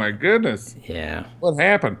 Oh, my goodness. Yeah. What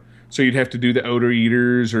happened? So you'd have to do the odor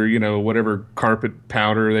eaters or, whatever carpet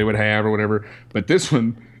powder they would have or whatever. But this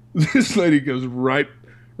lady goes right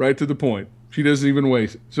to the point. She doesn't even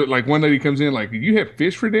waste it. So, like, one lady comes in, like, you have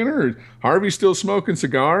fish for dinner? Or Harvey's still smoking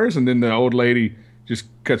cigars? And then the old lady just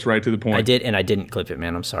cuts right to the point. I did, and I didn't clip it,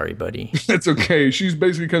 man. I'm sorry, buddy. That's okay. She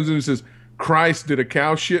basically comes in and says, Christ, did a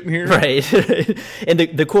cow shit in here? Right. And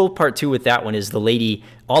the cool part, too, with that one is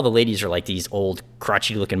all the ladies are like these old,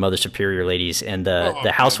 crotchety-looking Mother Superior ladies, and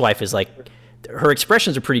the housewife is like, her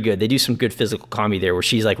expressions are pretty good. They do some good physical comedy there where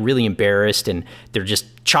she's like really embarrassed and they're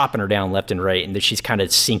just chopping her down left and right, and that she's kind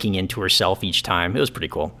of sinking into herself each time. It was pretty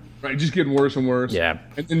cool. Right, just getting worse and worse. Yeah.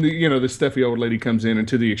 And then the stuffy old lady comes in and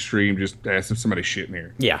to the extreme just asks if somebody's shit in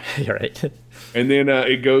here. Yeah, you're right. And then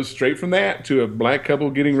it goes straight from that to a black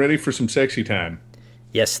couple getting ready for some sexy time.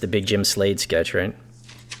 Yes, the Big Jim Slade sketch, right?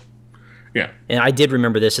 Yeah. And I did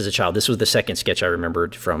remember this as a child. This was the second sketch I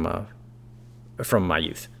remembered from my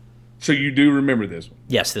youth. So you do remember this one?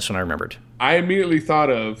 Yes, this one I remembered. I immediately thought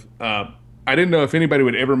of, I didn't know if anybody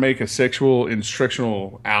would ever make a sexual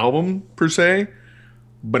instructional album, per se,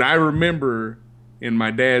 but I remember in my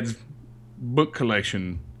dad's book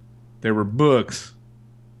collection, there were books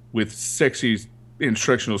with sexy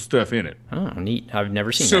instructional stuff in it. Oh, neat. I've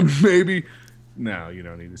never seen so that. So maybe, no, you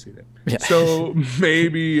don't need to see that. Yeah. So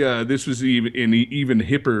maybe this was an even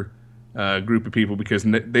hipper group of people because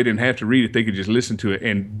they didn't have to read it. They could just listen to it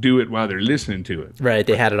and do it while they're listening to it. Right.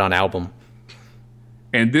 They had it on album.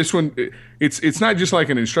 And this one, it's not just like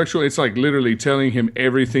an instructional. It's like literally telling him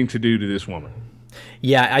everything to do to this woman.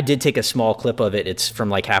 Yeah, I did take a small clip of it. It's from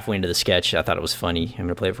like halfway into the sketch. I thought it was funny. I'm going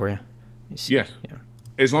to play it for you. Yes. Yeah.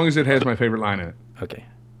 As long as it has my favorite line in it. Okay.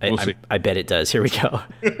 We'll see. I bet it does. Here we go.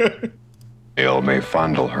 Male may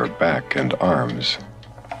fondle her back and arms.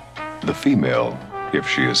 The female, if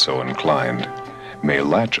she is so inclined, may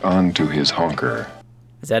latch on to his honker.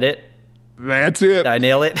 Is that it? That's it. Did I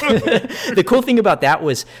nail it? The cool thing about that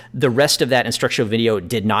was the rest of that instructional video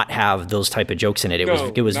did not have those type of jokes in it.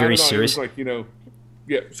 It was very serious. It was like,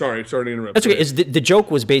 yeah, sorry to interrupt. That's okay. The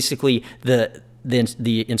joke was basically the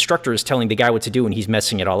instructor is telling the guy what to do and he's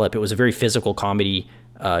messing it all up. It was a very physical comedy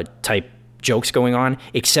type jokes going on,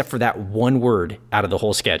 except for that one word out of the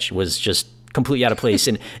whole sketch was just completely out of place.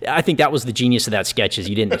 And I think that was the genius of that sketch is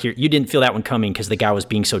you didn't feel that one coming because the guy was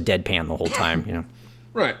being so deadpan the whole time,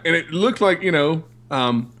 Right. And it looked like, it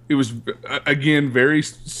was, again, very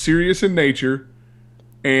serious in nature.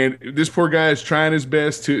 And this poor guy is trying his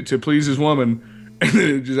best to please his woman. And then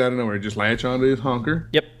it just out of nowhere, just latch onto his honker.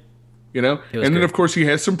 Yep. And then, of course, he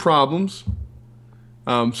has some problems,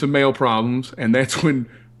 some male problems. And that's when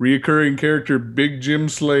reoccurring character Big Jim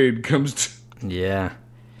Slade comes to. Yeah.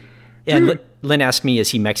 And Lynn asked me, is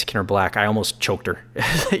he Mexican or black? I almost choked her.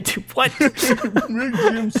 Like, what? Big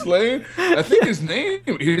Jim Slade? I think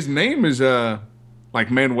his name is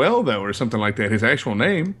like Manuel, though, or something like that. His actual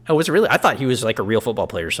name. Oh, was it really? I thought he was like a real football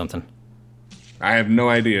player or something. I have no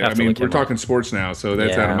idea. I mean, we're talking sports now, so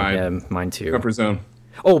that's out of my mine too. comfort zone.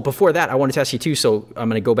 Oh, before that, I wanted to ask you too. So I'm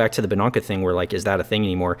going to go back to the Benanka thing where, like, is that a thing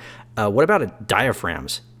anymore? What about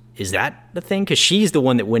diaphragms? Is that the thing? Because she's the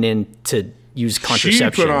one that went in to use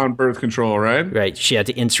contraception. She put on birth control, right? Right. She had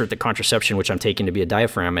to insert the contraception, which I'm taking to be a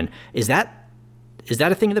diaphragm. And is that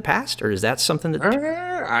a thing of the past, or is that something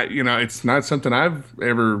that? It's not something I've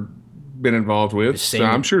ever been involved with. So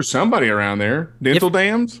I'm sure somebody around there. Dental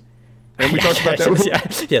dams. Have we talked about that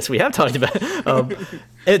before? Yes, we have talked about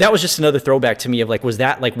it. That was just another throwback to me of like, was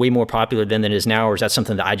that like way more popular then than it is now, or is that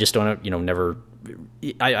something that I just don't, never,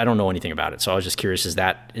 I don't know anything about it. So I was just curious, is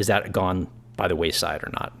that gone by the wayside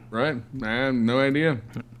or not? Right. I have no idea.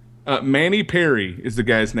 Manny Perry is the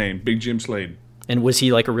guy's name, Big Jim Slade. And was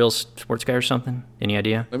he like a real sports guy or something? Any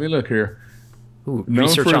idea? Let me look here. Ooh, known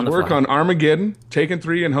research for on his the work fly. on Armageddon, Taken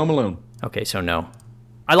 3, and Home Alone. Okay, so no.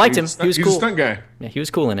 I liked him. He was cool. He's a stunt guy. Yeah, he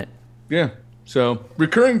was cool in it. Yeah. So,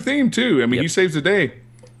 recurring theme, too. I mean, he saves the day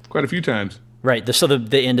quite a few times. Right. So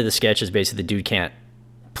the end of the sketch is basically the dude can't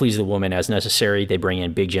please the woman as necessary. They bring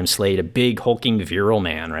in Big Jim Slade, a big, hulking, virile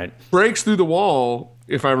man, right? Breaks through the wall,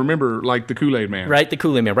 if I remember, like the Kool-Aid Man. Right, the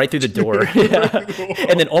Kool-Aid Man, right through the door.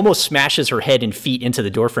 And then almost smashes her head and feet into the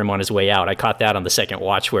door frame on his way out. I caught that on the second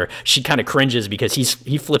watch where she kind of cringes because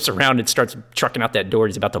he flips around and starts trucking out that door.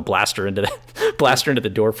 He's about to blast her into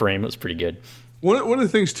the door frame. It was pretty good. One of the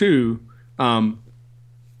things, too,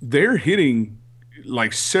 they're hitting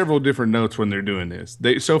like several different notes when they're doing this.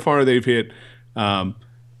 So far they've hit a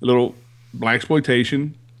little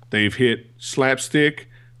blaxploitation. They've hit slapstick.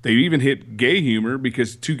 They've even hit gay humor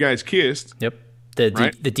because two guys kissed. Yep.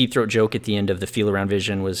 The deep throat joke at the end of the feel around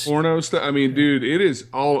vision was porno stuff. I mean, dude, it is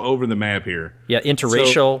all over the map here. Yeah,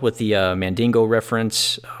 interracial with the Mandingo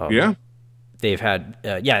reference. Yeah. They've had,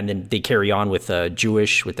 and then they carry on with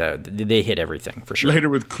Jewish, they hit everything for sure. Later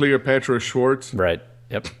with Cleopatra Schwartz. Right.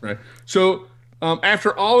 Yep. Right. So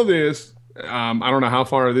after all of this, I don't know how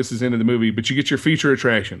far this is into the movie, but you get your feature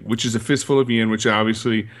attraction, which is A Fistful of Yen, which is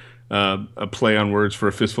obviously a play on words for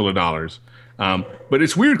A Fistful of Dollars. But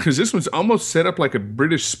it's weird because this one's almost set up like a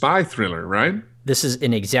British spy thriller, right? This is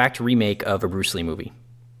an exact remake of a Bruce Lee movie.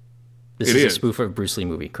 This is a spoof of a Bruce Lee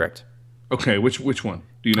movie, correct? Okay, which one?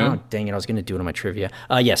 Do you know? Oh, dang it, I was going to do it on my trivia.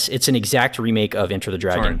 Yes, it's an exact remake of Enter the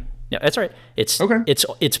Dragon. Sorry. Yeah, that's all right.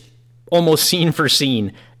 It's almost scene for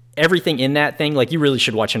scene. Everything in that thing, like you really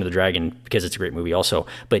should watch Enter the Dragon because it's a great movie also.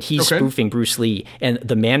 But he's spoofing Bruce Lee, and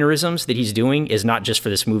the mannerisms that he's doing is not just for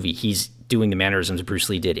this movie. He's doing the mannerisms Bruce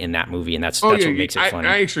Lee did in that movie, and that's what makes it funny.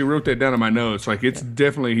 I actually wrote that down in my notes. Like it's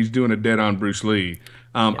definitely he's doing a dead-on Bruce Lee.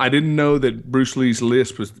 I didn't know that Bruce Lee's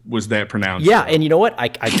lisp was that pronounced. Yeah, and you know what? I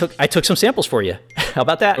took some samples for you. How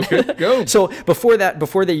about that? Okay, go. So before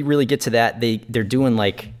they really get to that, they're doing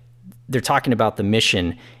they're talking about the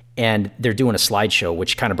mission. And they're doing a slideshow,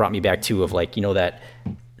 which kind of brought me back to that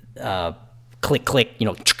click, click,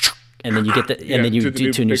 and then you get and then you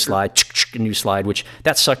do to a new slide, which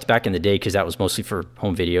that sucked back in the day because that was mostly for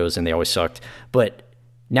home videos and they always sucked. But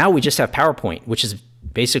now we just have PowerPoint, which is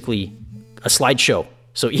basically a slideshow.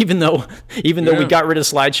 So even though we got rid of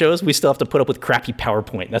slideshows, we still have to put up with crappy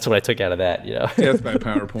PowerPoint. That's what I took out of that. Death by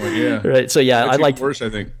PowerPoint. Yeah. Right. So yeah, I liked worse. I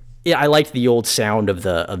think. Yeah, I liked the old sound of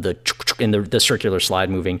the and the circular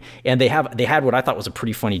slide moving, and they had what I thought was a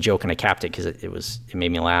pretty funny joke, and I capped it because it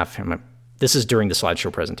made me laugh. This is during the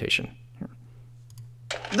slideshow presentation.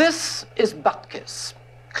 This is Butkus,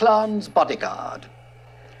 Clan's bodyguard.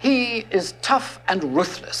 He is tough and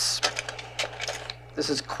ruthless.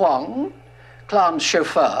 This is Kwong, Clan's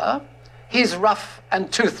chauffeur. He's rough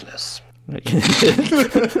and toothless.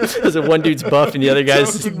 Because one dude's buff and the other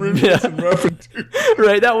guy's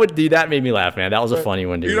right. That made me laugh, man. That was a funny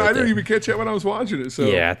one, dude. I didn't even catch that when I was watching it. So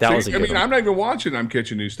yeah, that was a good one. I'm not even watching. I'm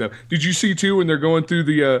catching new stuff. Did you see too when they're going through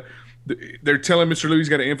they're telling Mr. Louis he's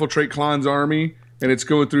got to infiltrate Klon's army, and it's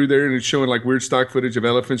going through there and it's showing like weird stock footage of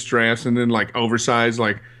elephants, giraffes, and then like oversized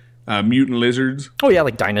like mutant lizards. Oh yeah,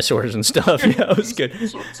 like dinosaurs and stuff. Yeah, it was good.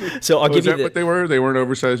 So I'll give you what they were? They weren't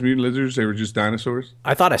oversized mutant lizards. They were just dinosaurs.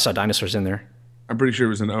 I thought I saw dinosaurs in there. I'm pretty sure it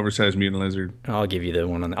was an oversized mutant lizard. I'll give you the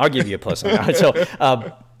one on that. I'll give you a plus on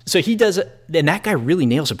that. So he does, and that guy really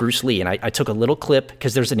nails a Bruce Lee. And I took a little clip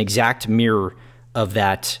because there's an exact mirror of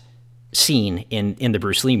that scene in the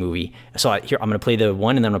Bruce Lee movie. So here I'm going to play the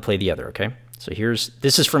one and then I'm going to play the other. Okay. So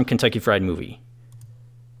this is from Kentucky Fried Movie.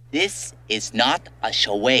 This is not a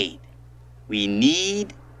charade. We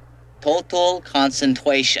need total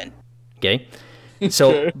concentration. Okay.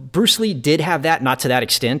 So Bruce Lee did have that, not to that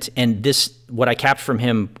extent. And what I capped from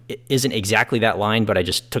him isn't exactly that line, but I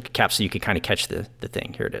just took a cap so you could kind of catch the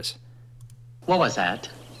thing. Here it is. What was that?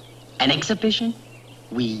 An exhibition?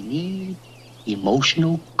 We need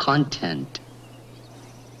emotional content.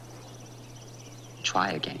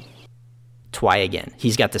 Try again.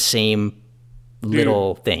 He's got the same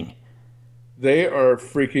little thing. They are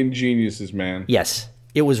freaking geniuses, man. Yes.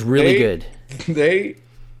 It was really good.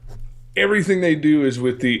 Everything they do is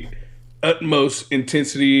with the utmost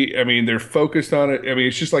intensity. I mean, they're focused on it. I mean,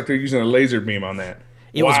 it's just like they're using a laser beam on that.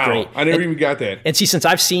 It was great. I never even got that. And see, since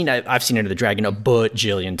I've seen Enter the Dragon a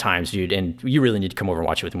bajillion times, dude, and you really need to come over and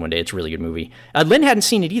watch it with him one day. It's a really good movie. Lynn hadn't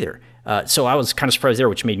seen it either. So I was kind of surprised there,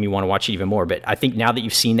 which made me want to watch it even more. But I think now that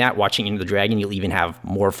you've seen that, watching Enter the Dragon, you'll even have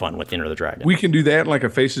more fun with Enter the Dragon. We can do that like a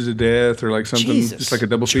Faces of Death or like something, just like a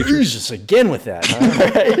double feature. Jesus, again with that.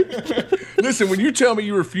 Huh? Listen, when you tell me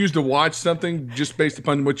you refuse to watch something just based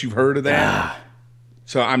upon what you've heard of that,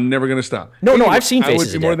 so I'm never going to stop. No, I've seen Faces of Death.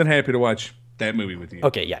 I would be more than happy to watch that movie with you.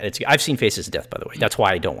 Okay, yeah, I've seen Faces of Death, by the way. That's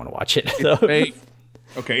why I don't want to watch it.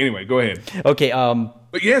 Okay, anyway, go ahead. Okay,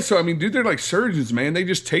 but yeah, so I mean, dude, they're like surgeons, man. They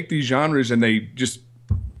just take these genres and they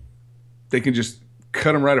can just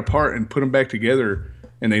cut them right apart and put them back together,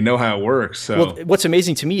 and they know how it works. So, well, what's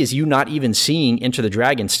amazing to me is you not even seeing Enter the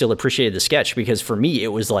Dragon still appreciated the sketch, because for me it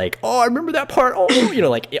was like, oh, I remember that part. Oh,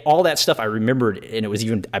 like all that stuff I remembered, and it was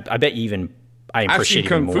even. I bet you even. I appreciate I've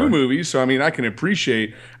seen kung fu movies, so I mean, I can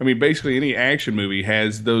appreciate. I mean, basically any action movie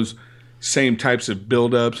has those same types of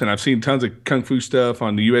build-ups, and I've seen tons of kung fu stuff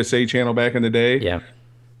on the USA channel back in the day. Yeah.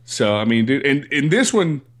 So I mean, dude, and this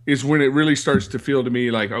one, is when it really starts to feel to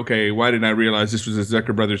me like, okay, why didn't I realize this was a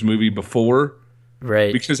Zucker Brothers movie before?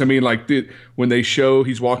 Right. Because I mean, like when they show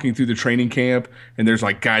he's walking through the training camp and there's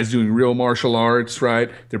like guys doing real martial arts,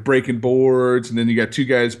 right? They're breaking boards, and then you got two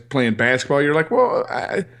guys playing basketball. You're like, well,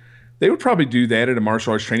 they would probably do that at a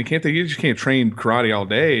martial arts training camp. They just can't train karate all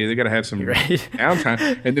day. They got to have some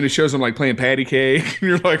downtime. And then it shows them like playing patty cake. And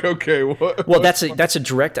you're like, okay, what? Well, that's a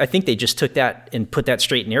direct. I think they just took that and put that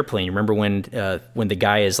straight in Airplane. You remember when the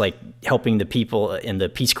guy is like helping the people in the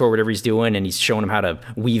Peace Corps, whatever he's doing, and he's showing them how to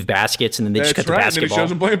weave baskets, and then they just cut the basketball. And then it shows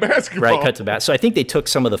them playing basketball. Right, cut to bat. So I think they took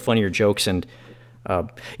some of the funnier jokes and.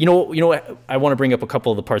 You know, I want to bring up a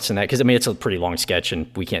couple of the parts in that because I mean it's a pretty long sketch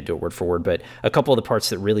and we can't do it word for word. But a couple of the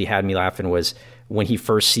parts that really had me laughing was when he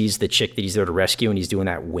first sees the chick that he's there to rescue and he's doing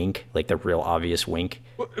that wink, like the real obvious wink.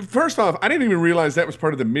 Well, first off, I didn't even realize that was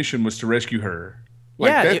part of the mission was to rescue her. Like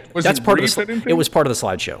yeah, that's part of the. It was part of the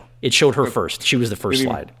slideshow. It showed her first. She was the first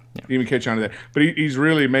slide. Didn't even catch on to that. But he's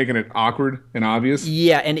really making it awkward and obvious.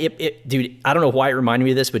 Yeah, and dude, I don't know why it reminded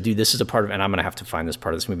me of this, but dude, this is a part of, and I'm gonna have to find this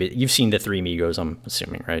part of this movie. You've seen the Three Amigos, I'm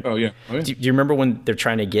assuming, right? Oh yeah. Do you remember when they're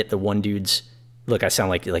trying to get the one dude's? Look, I sound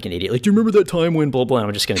like an idiot. Like, do you remember that time when blah, blah?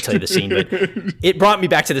 I'm just going to tell you the scene. But it brought me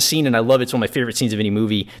back to the scene, and I love it. It's one of my favorite scenes of any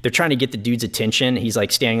movie. They're trying to get the dude's attention. He's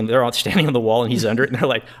like they're all standing on the wall, and he's under it. And they're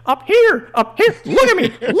like, up here, look at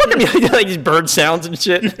me. Like these bird sounds and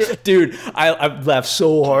shit. Dude, I laughed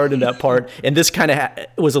so hard in that part. And this kind of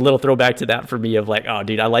was a little throwback to that for me of like, oh,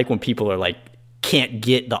 dude, I like when people are like, can't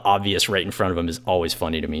get the obvious right in front of them is always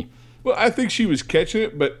funny to me. Well, I think she was catching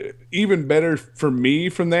it, but even better for me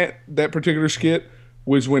from that particular skit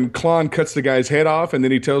was when Klon cuts the guy's head off, and then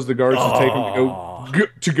he tells the guards to take him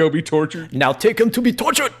to go be tortured. Now take him to be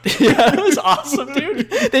tortured. Yeah, it was awesome, dude.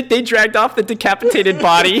 They dragged off the decapitated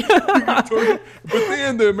body. But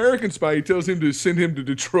then the American spy, he tells him to send him to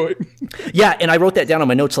Detroit. Yeah, and I wrote that down on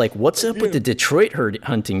my notes. Like, what's up with the Detroit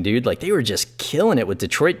hunting, dude? Like, they were just killing it with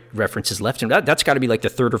Detroit references left and right. That's got to be like the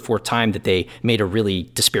third or fourth time that they made a really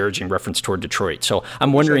disparaging reference toward Detroit. So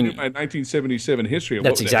I'm wondering. My 1977 history.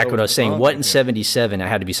 That's exactly what I was saying. What in 77? I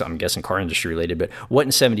had to be something, I'm guessing, car industry related. But what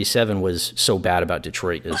in 77 was so bad about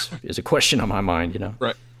Detroit is a question on my mind. You know.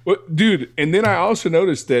 Right. Well, dude, and then I also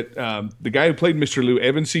noticed that the guy who played Mr. Lou,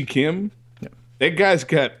 Evan C. Kim. That guy's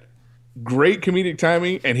got great comedic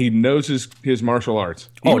timing, and he knows his martial arts.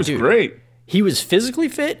 He was great. He was physically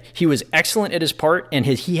fit. He was excellent at his part, and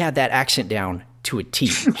he had that accent down to a T.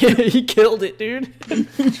 He killed it, dude.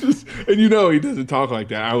 And you know he doesn't talk like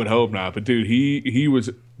that. I would hope not. But, dude, he was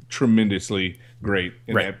tremendously great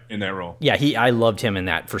in that role. Yeah, I loved him in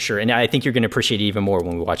that for sure. And I think you're going to appreciate it even more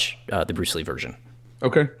when we watch the Bruce Lee version.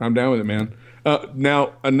 Okay, I'm down with it, man.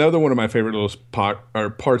 Now, another one of my favorite little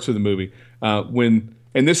parts of the movie,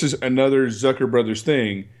 and this is another Zucker Brothers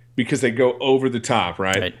thing because they go over the top,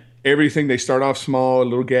 right? Everything, they start off small, a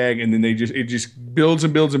little gag, and then it just builds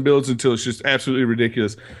and builds and builds until it's just absolutely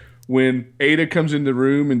ridiculous. When Ada comes in the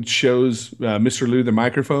room and shows Mr. Lou the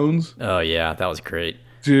microphones. Oh, yeah, that was great.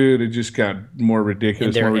 Dude, it just got more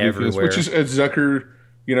ridiculous, everywhere. Which is a Zucker,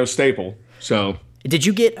 staple. So... Did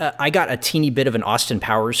you get? I got a teeny bit of an Austin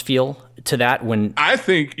Powers feel to that when. I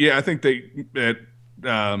think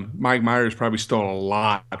Mike Myers probably stole a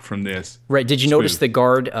lot from this. Right. Did you notice the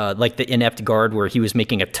guard, like the inept guard, where he was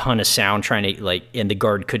making a ton of sound trying to and the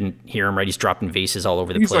guard couldn't hear him. Right. He's dropping vases all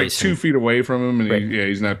over the place. He's like 2 feet away from him, and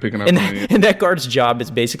he's not picking up. And that guard's job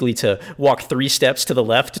is basically to walk 3 steps to the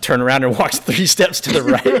left, turn around, and walk 3 steps to the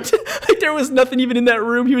right. Like there was nothing even in that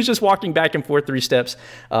room. He was just walking back and forth 3 steps.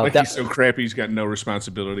 He's so crappy. He's got no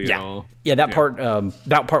responsibility at all. Yeah. That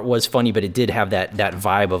part was funny, but it did have that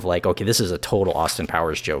vibe of like, okay, this is a total Austin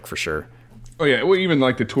Powers joke for sure. Oh yeah, well even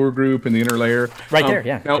like the tour group and the inner layer. Right there,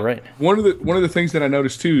 yeah. Now, you're right. One of the things that I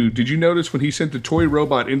noticed too, did you notice when he sent the toy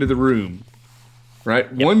robot into the room? Right?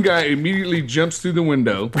 Yep. One guy immediately jumps through the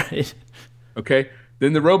window. Right. Okay.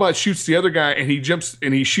 Then the robot shoots the other guy and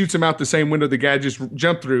he shoots him out the same window the guy just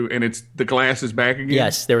jumped through, and the glass is back again.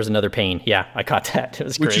 Yes, there was another pane. Yeah, I caught that. It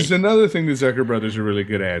was great. Which is another thing the Zucker brothers are really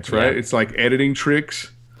good at, right? Yeah. It's like editing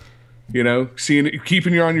tricks.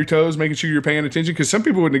 Keeping you on your toes, making sure you're paying attention, because some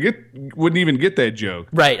people wouldn't even get that joke.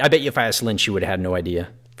 Right. I bet you if I asked Lynch, she would have had no idea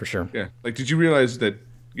for sure. Yeah. Like, did you realize that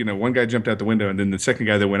one guy jumped out the window, and then the second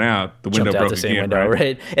guy that went out, the window broke again,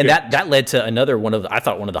 right? And that led to another one of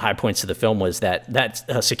the high points of the film was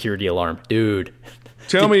that security alarm, dude.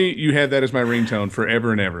 Tell me you had that as my ringtone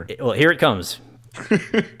forever and ever. Well, here it comes.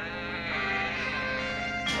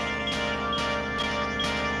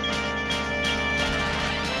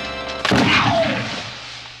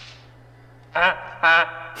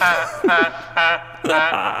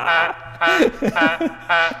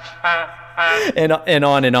 and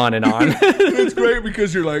on and on and on. It's great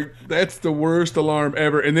because you're like, that's the worst alarm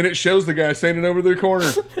ever. And then it shows the guy standing over the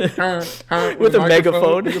corner with a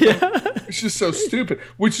megaphone. Yeah. It's just so stupid.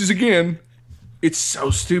 Which is, again, it's so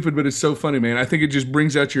stupid, but it's so funny, man. I think it just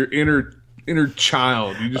brings out your inner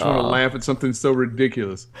child. You just want to laugh at something so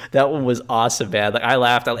ridiculous. That one was awesome, man. Like, I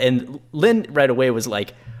laughed. And Lynn right away was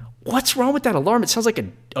like, what's wrong with that alarm? It sounds like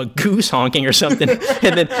a goose honking or something.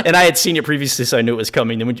 and I had seen it previously, so I knew it was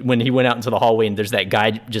coming. Then when he went out into the hallway and there's that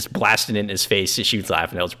guy just blasting it in his face, she was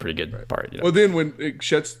laughing. That was a pretty good part. You know? Well, then when it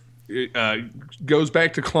goes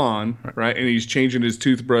back to Klon, right, and he's changing his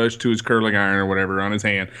toothbrush to his curling iron or whatever on his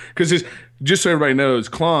hand. Because just so everybody knows,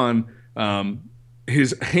 Klon,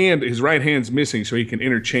 his right hand's missing, so he can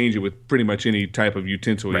interchange it with pretty much any type of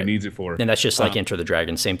utensil he needs it for. And that's just like Enter the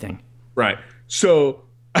Dragon, same thing. Right. So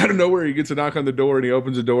out of nowhere, he gets a knock on the door, and he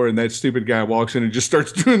opens the door, and that stupid guy walks in and just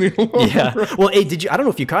starts doing the alarm. Yeah. Well, hey, I don't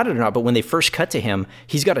know if you caught it or not, but when they first cut to him,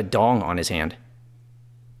 he's got a dong on his hand.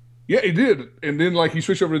 Yeah, he did. And then, like, he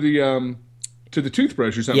switched over to the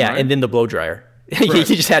toothbrush or something, Yeah, right? and then the blow dryer. He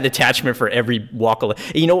just had attachment for every walk of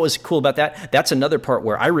life. You know what was cool about that? That's another part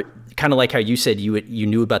where kind of like how you said you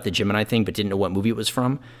knew about the Gemini thing but didn't know what movie it was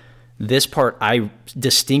from. This part I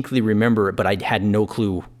distinctly remember it, but I had no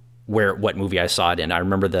clue what movie I saw it in. I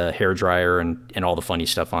remember the hair dryer and all the funny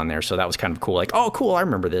stuff on there, so that was kind of cool. Like, oh, cool, I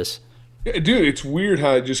remember this. Yeah, dude, it's weird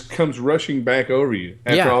how it just comes rushing back over you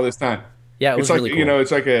after all this time. Yeah, it was it's like, really cool. You know,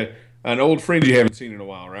 it's like an old friend you haven't seen in a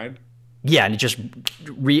while, right? Yeah, and it just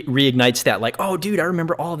reignites that, like, oh, dude, I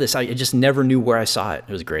remember all this. I just never knew where I saw it.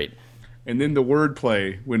 It was great. And then the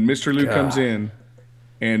wordplay when Mr. Liu comes in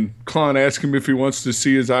and Klon asks him if he wants to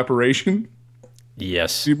see his operation.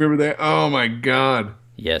 Yes. Do you remember that? Oh, my God.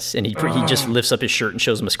 Yes, and he just lifts up his shirt and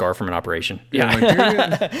shows him a scar from an operation. Yeah. Like, here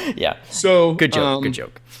it is. Yeah. So good joke. Good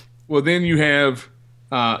joke. Well, then you have,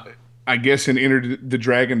 I guess, in Enter the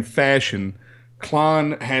Dragon fashion,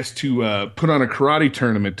 Klon has to put on a karate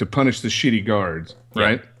tournament to punish the shitty guards,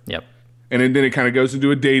 right? Yep. And then it kind of goes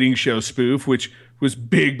into a dating show spoof, which was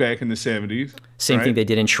big back in the 70s. Same thing they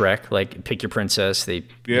did in Shrek, like Pick Your Princess. They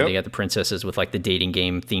got the princesses with like the dating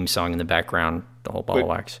game theme song in the background, the whole ball of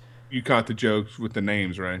wax. You caught the jokes with the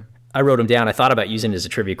names, right? I wrote them down. I thought about using it as a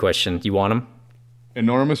trivia question. Do you want them?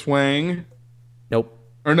 Enormous Wang. Nope.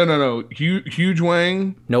 Or no. Huge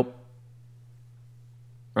Wang. Nope.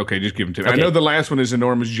 Okay, just give them to me. Okay. I know the last one is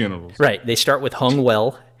Enormous Genitals. Right. They start with Hung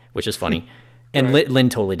Well, which is funny. And Lynn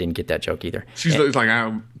totally didn't get that joke either. She's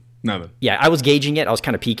like, nothing. Yeah, I was gauging it. I was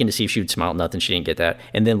kind of peeking to see if she would smile. Nothing. She didn't get that.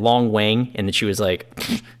 And then Long Wang, and then she was like,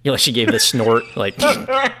 she gave this snort, like,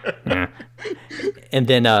 yeah. And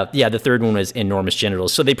then, the third one was Enormous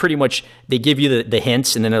Genitals. So they pretty much, they give you the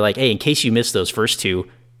hints, and then they're like, hey, in case you missed those first two,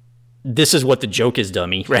 this is what the joke is,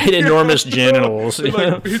 dummy, right? Enormous genitals. They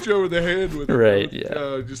like hit you over the head with it. Right,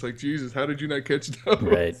 yeah. Just like, Jesus, how did you not catch those?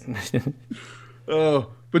 Right.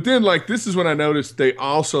 But then, like, this is when I noticed they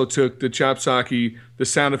also took the chopsaki, the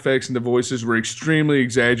sound effects and the voices were extremely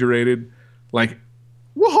exaggerated. Like,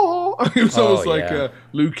 whoa! It was almost like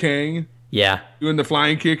Liu Kang. Yeah. Doing the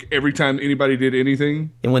flying kick every time anybody did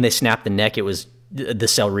anything. And when they snapped the neck, it was the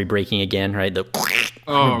celery breaking again, right? The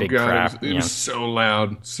big God, crap. It was so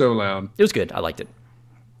loud. So loud. It was good. I liked it.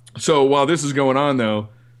 So while this is going on, though,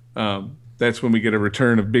 that's when we get a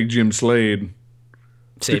return of Big Jim Slade.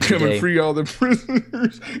 To come and free all the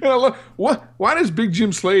prisoners. And I love, why does Big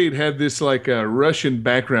Jim Slade have this like Russian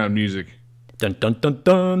background music? Dun dun dun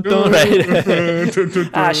dun dun.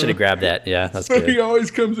 Right? I should have grabbed that. Yeah, that's good. He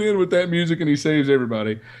always comes in with that music and he saves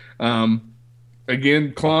everybody.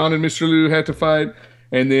 Again, Klon and Mr. Liu had to fight,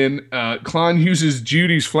 and then Klon uses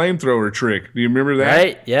Judy's flamethrower trick. Do you remember that?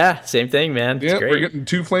 Right. Yeah. Same thing, man. Yeah, we're getting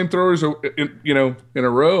 2 flamethrowers, in a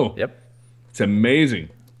row. Yep. It's amazing.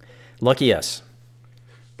 Lucky us.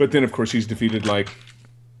 But then, of course, he's defeated like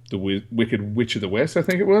the Wicked Witch of the West, I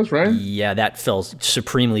think it was, right? Yeah, that fell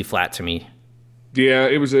supremely flat to me. Yeah,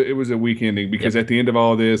 it was a weak ending because at the end of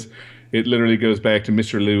all this, it literally goes back to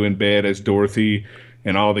Mr. Liu in bed as Dorothy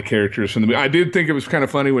and all the characters from the movie. I did think it was kind of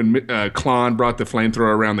funny when Klon brought the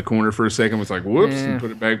flamethrower around the corner for a second. Was like, whoops, and put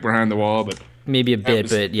it back behind the wall. But maybe a bit,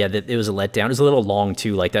 but yeah, it was a letdown. It was a little long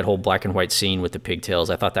too, like that whole black and white scene with the pigtails.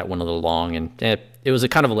 I thought that went a little long, and it was a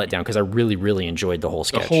kind of a letdown because I really, really enjoyed the whole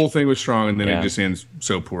sketch. The whole thing was strong, and then it just ends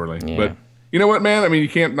so poorly. Yeah. But you know what, man? I mean, you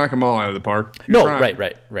can't knock them all out of the park. You're trying.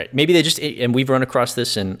 Right. Maybe they just, and we've run across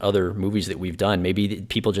this in other movies that we've done. Maybe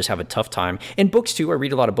people just have a tough time. And books too. I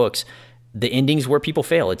read a lot of books. The endings where people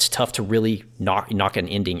fail. It's tough to really knock an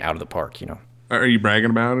ending out of the park. Are you bragging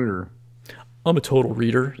about it or? I'm a total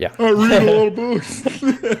reader. Yeah. I read a lot of books.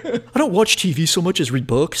 I don't watch TV so much as read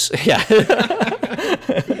books. Yeah.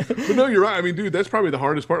 But no, you're right. I mean, dude, that's probably the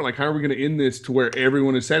hardest part. Like, how are we going to end this to where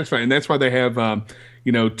everyone is satisfied? And that's why they have,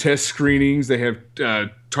 test screenings. They have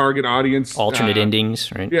target audience. Alternate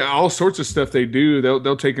endings, right? Yeah, all sorts of stuff they do.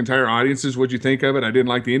 They'll take entire audiences. What'd you think of it? I didn't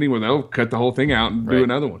like the ending. Well, they'll cut the whole thing out and do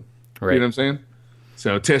another one. Right. You know what I'm saying?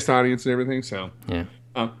 So test audience and everything. So yeah.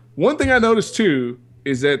 One thing I noticed, too,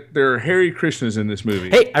 is that there are Hare Krishnas in this movie.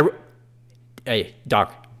 Hey,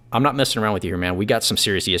 Doc. I'm not messing around with you here, man. We got some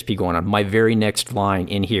serious ESP going on. My very next line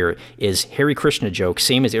in here is Hare Krishna joke,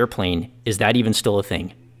 same as Airplane. Is that even still a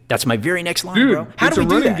thing? That's my very next line, Dude, bro. How it's do we a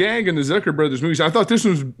do running that? gag in the Zucker Brothers movies. I thought this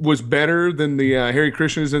was better than the Hare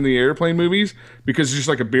Krishnas in the Airplane movies because it's just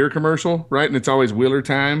like a beer commercial, right? And it's always Wheeler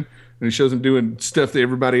time. And it shows them doing stuff that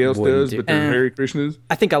everybody else does, but they're Hare Krishnas.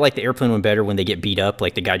 I think I like the Airplane one better when they get beat up.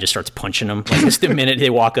 Like the guy just starts punching them like just the minute they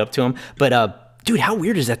walk up to him. But dude, how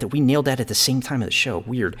weird is that we nailed that at the same time of the show?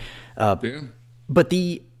 Weird. But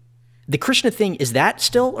the Krishna thing, is that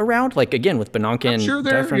still around? Like again with Bananka and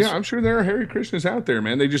I'm sure there are Hare Krishnas out there,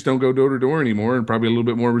 man. They just don't go door to door anymore, and probably a little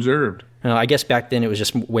bit more reserved. I guess back then it was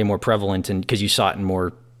just way more prevalent, and because you saw it in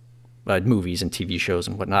more movies and TV shows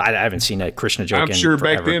and whatnot. I haven't seen a Krishna joke. I'm sure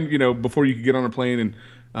forever. back then, before you could get on a plane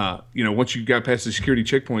and once you got past the security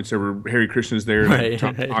checkpoints, there were Hare Krishnas there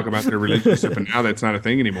to talk about their religion stuff, and now that's not a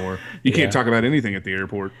thing anymore. You can't talk about anything at the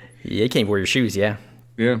airport. Yeah, you can't wear your shoes, yeah.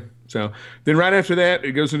 Yeah. So then right after that,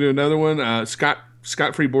 it goes into another one.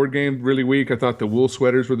 Scott-free board game, really weak. I thought the wool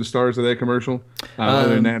sweaters were the stars of that commercial.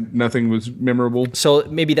 Other than that, nothing was memorable. So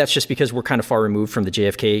maybe that's just because we're kind of far removed from the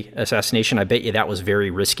JFK assassination. I bet you that was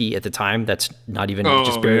very risky at the time. That's not even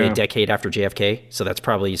just barely a decade after JFK. So that's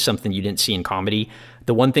probably something you didn't see in comedy.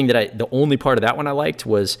 The one thing the only part of that one I liked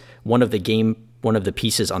was one of the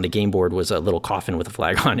pieces on the game board was a little coffin with a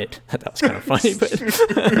flag on it. That was kind of funny,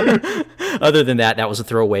 but other than that was a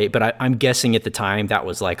throwaway. But I'm guessing at the time that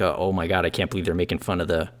was like oh my God, I can't believe they're making fun of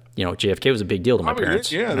JFK was a big deal to my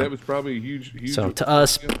parents. Yeah, that was probably a huge. So to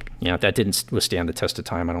us, that didn't withstand the test of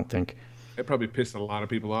time, I don't think. That probably pissed a lot of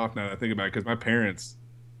people off now that I think about it, because my parents,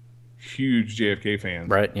 huge JFK fans.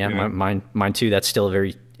 Right, yeah, mine too. That's still a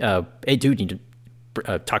very, hey dude,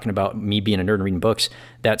 talking about me being a nerd and reading books,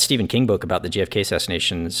 that Stephen King book about the JFK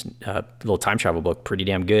assassinations, little time travel book, pretty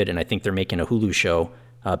damn good. And I think they're making a Hulu show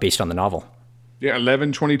based on the novel. Yeah,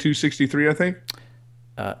 11/22/63, I think.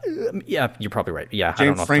 Yeah, you're probably right. Yeah, James I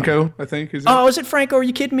don't know Franco, I think. Is it? Oh, is it Franco? Are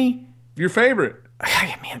you kidding me? Your favorite?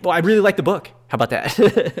 Man, well, I really like the book. How about that?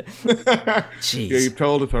 Jeez. Yeah, you've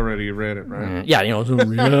told us already. You read it, right? Yeah,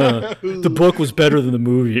 the book was better than the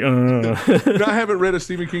movie. I haven't read a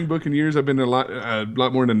Stephen King book in years. I've been a lot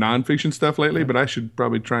more into nonfiction stuff lately, but I should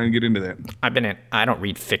probably try and get into that. I don't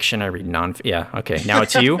read fiction. I read Yeah, okay. Now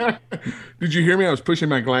it's you. Did you hear me? I was pushing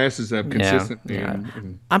my glasses up consistently. Yeah.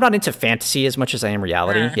 I'm not into fantasy as much as I am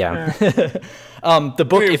reality. Yeah. The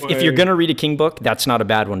book, anyway. If you're going to read a King book, that's not a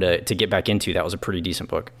bad one to get back into. That was a pretty decent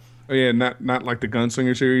book. Oh, yeah, not like the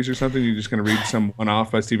Gunslinger series or something? You're just going to read some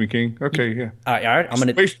one-off by Stephen King? Okay, yeah. All right, I'm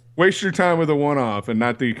going to... Waste your time with a one-off and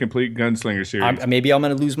not the complete Gunslinger series. Maybe I'm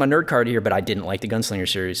going to lose my nerd card here, but I didn't like the Gunslinger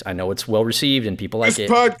series. I know it's well-received and people like it.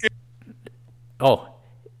 Oh,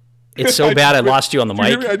 it's so bad I lost you on the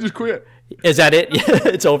mic. I just quit. Is that it?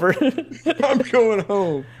 It's over? I'm going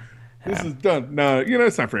home. This is done. No,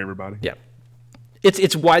 it's not for everybody. Yeah.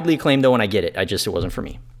 It's widely acclaimed, though, and I get it. It wasn't for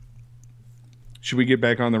me. Should we get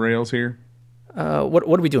back on the rails here? What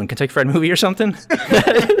are we doing? Kentucky Fried Movie or something?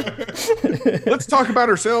 Let's talk about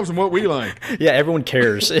ourselves and what we like. Yeah, everyone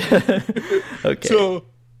cares. Okay. So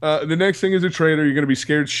the next thing is a trailer. You're going to be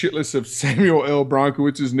scared shitless of Samuel L.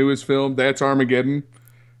 Bronkowitz's newest film, That's Armageddon.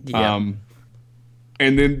 Yeah.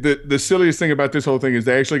 And then the silliest thing about this whole thing is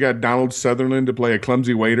they actually got Donald Sutherland to play a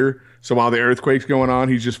clumsy waiter. So while the earthquake's going on,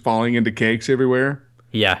 he's just falling into cakes everywhere.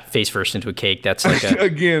 Yeah, face first into a cake. That's like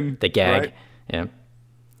again the gag. Right? Yeah.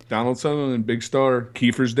 Donald Sutherland, big star.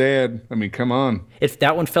 Kiefer's dad. I mean, come on. If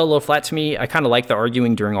that one fell a little flat to me, I kind of like the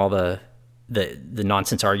arguing during all the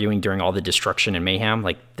nonsense arguing during all the destruction and mayhem,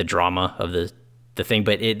 like the drama of the thing.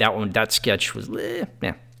 But that sketch was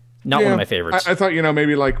not one of my favorites. I thought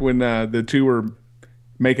maybe like when the two were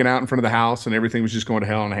making out in front of the house and everything was just going to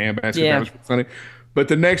hell in a handbasket. Yeah. That was funny. But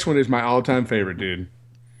the next one is my all-time favorite, dude.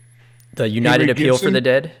 The United Appeal for the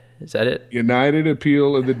Dead? Is that it? United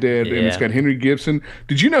Appeal of the Dead. Yeah. And it's got Henry Gibson.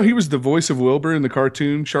 Did you know he was the voice of Wilbur in the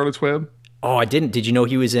cartoon Charlotte's Web? Oh, I didn't. Did you know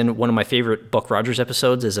he was in one of my favorite Buck Rogers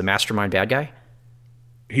episodes as a mastermind bad guy?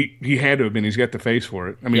 He had to have been. He's got the face for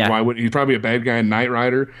it. I mean, why wouldn't he? He's probably a bad guy in Knight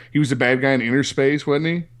Rider. He was a bad guy in Inner Space, wasn't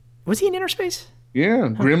he? Was he in Inner Space? Yeah.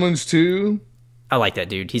 Gremlins 2. I like that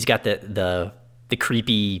dude. He's got the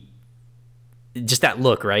creepy just that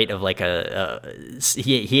look, right? Of like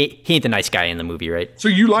he ain't the nice guy in the movie, right? So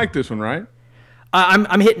you like this one, right?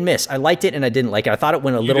 I'm hit and miss. I liked it and I didn't like it. I thought it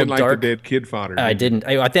went a little dark. Like the dead kid fodder. I didn't.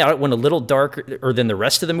 I think it went a little darker than the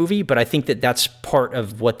rest of the movie, but I think that's part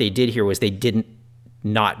of what they did here was they didn't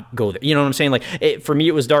not go there. You know what I'm saying? Like for me,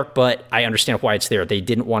 it was dark, but I understand why it's there. They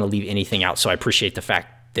didn't want to leave anything out, so I appreciate the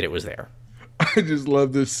fact that it was there. I just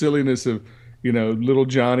love the silliness of, little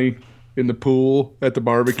Johnny in the pool at the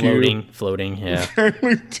barbecue. Floating, yeah.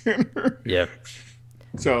 Family dinner. Yep.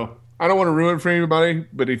 So I don't want to ruin it for anybody,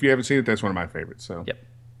 but if you haven't seen it, that's one of my favorites. So yep.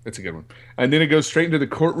 That's a good one. And then it goes straight into the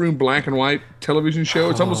courtroom black and white television show.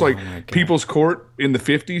 It's almost like People's Court in the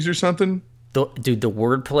 50s or something. Dude, the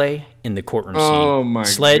wordplay in the courtroom scene. Oh, my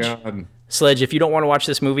God. Sledge, if you don't want to watch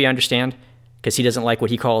this movie, I understand, because he doesn't like what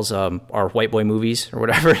he calls our white boy movies or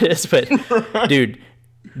whatever it is. But, dude,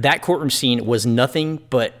 that courtroom scene was nothing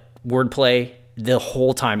but wordplay the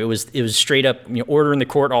whole time. It was straight up, order in the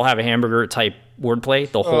court, I'll have a hamburger type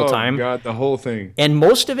wordplay the whole time. Oh, God, the whole thing. And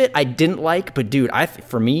most of it I didn't like, but, dude,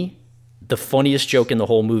 for me, the funniest joke in the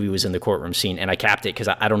whole movie was in the courtroom scene, and I capped it because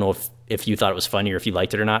I don't know if you thought it was funny or if you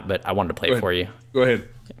liked it or not, but I wanted to play it for you. Go ahead.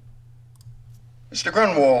 Mr.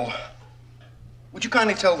 Grunwald, would you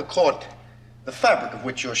kindly tell the court the fabric of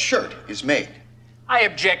which your shirt is made? I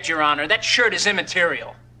object, Your Honor. That shirt is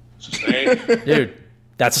immaterial. Dude,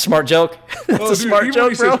 that's a smart joke. That's a smart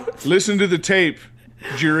joke, bro. Says, listen to the tape,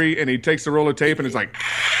 jury, and he takes the roll of tape and it's like...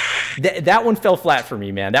 That one fell flat for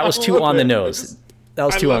me, man. That was too on the nose. That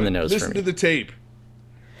was too on the nose for me. Listen to the tape.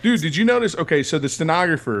 Dude, did you notice? Okay, so the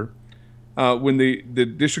stenographer, when the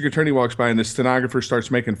district attorney walks by and the stenographer starts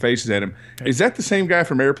making faces at him, is that the same guy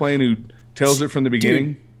from Airplane who tells it from the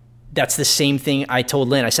beginning? Dude, that's the same thing I told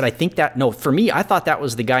Lynn. I said, for me, I thought that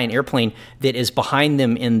was the guy in Airplane that is behind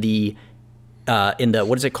them in the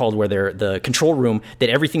what is it called, where they're the control room, that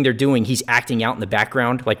everything they're doing, he's acting out in the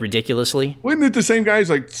background, like ridiculously. Wasn't it the same guy? He's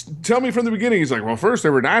like, tell me from the beginning. He's like, well, first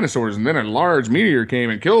there were dinosaurs and then a large meteor came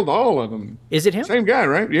and killed all of them. Is it him? Same guy,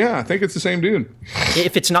 right? Yeah, I think it's the same dude.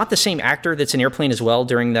 If it's not the same actor that's in Airplane as well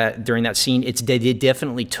during that scene, they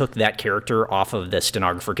definitely took that character off of the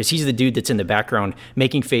stenographer, because he's the dude that's in the background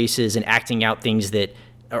making faces and acting out things that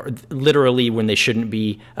are literally when they shouldn't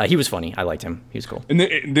be. He was funny. I liked him. He was cool. And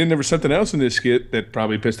then there was something else in this skit that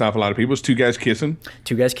probably pissed off a lot of people. It's two guys kissing.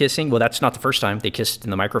 Well, that's not the first time they kissed in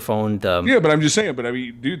the microphone. Yeah, but I'm just saying. But I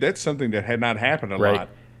mean, dude, that's something that had not happened a lot.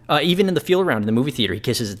 Even in the feel around in the movie theater,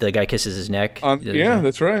 the guy kisses his neck. Yeah,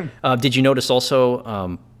 that's right. Did you notice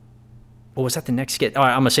also? What was that? The next skit? Oh,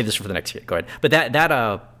 I'm gonna save this for the next skit. Go ahead. But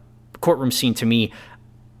that courtroom scene, to me,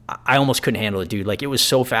 I almost couldn't handle it, dude. Like, it was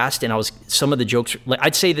so fast, and some of the jokes, like,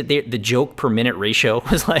 I'd say that the joke per minute ratio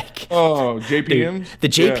was like, JPMs. Dude, the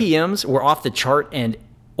JPMs were off the chart, and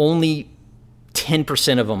only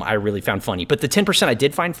 10% of them I really found funny. But the 10% I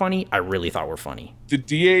did find funny, I really thought were funny. The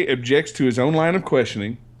DA objects to his own line of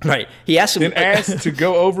questioning. Right. He asked him. Then asks to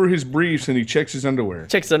go over his briefs, and he checks his underwear.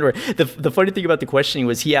 The funny thing about the questioning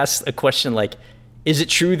was he asked a question like, is it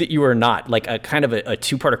true that you are not? Like a kind of a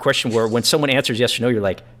two-part question where when someone answers yes or no, you're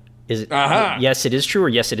like, is it yes, it is true, or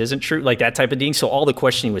yes, it isn't true? Like that type of thing. So all the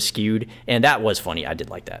questioning was skewed, and that was funny. I did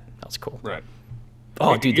like that. That was cool. Right.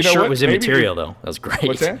 Oh, dude, the shirt was immaterial, though. That was great.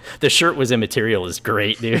 What's that? The shirt was immaterial is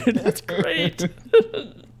great, dude. That's great.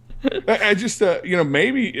 I just,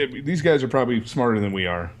 maybe these guys are probably smarter than we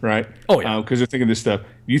are, right? Oh, yeah. Because they're thinking this stuff.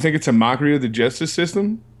 You think it's a mockery of the justice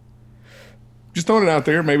system? Just throwing it out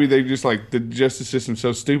there. Maybe they just like the justice system's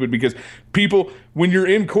so stupid because people, when you're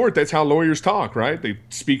in court, that's how lawyers talk, right? They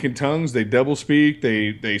speak in tongues, they double speak,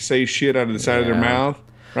 they say shit out of the side of their mouth,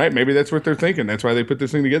 right? Maybe that's what they're thinking. That's why they put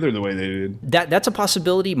this thing together the way they did. That's a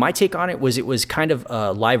possibility. My take on it was kind of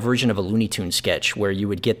a live version of a Looney Tunes sketch where you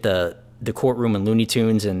would get the courtroom and Looney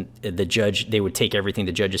Tunes and the judge, they would take everything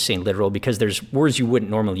the judge is saying literal because there's words you wouldn't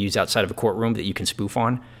normally use outside of a courtroom that you can spoof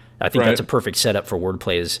on. I think that's a perfect setup for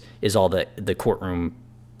wordplay is all the courtroom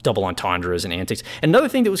double entendres and antics. And another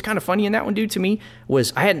thing that was kind of funny in that one, dude, to me,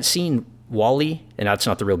 was I hadn't seen Wall-E, and that's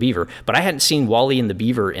not the real beaver, but I hadn't seen Wall-E and the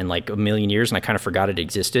beaver in like a million years, and I kind of forgot it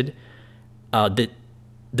existed. The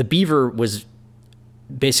beaver was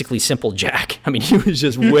basically Simple Jack. I mean, he was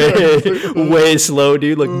just way slow,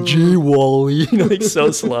 dude. Like, gee, Wall-E, like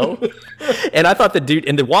so slow. And I thought the dude,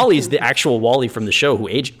 and the Wall-E's the actual Wall-E from the show who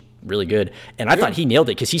aged really good. And I thought he nailed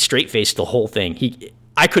it because he straight-faced the whole thing.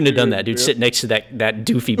 I couldn't have done that, dude. Sit next to that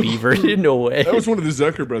doofy beaver. No way. That was one of the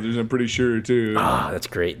Zucker brothers, I'm pretty sure, too. That's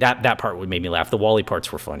great. That part would make me laugh. The Wall-E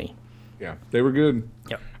parts were funny. Yeah, they were good.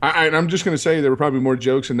 Yeah. I'm just going to say there were probably more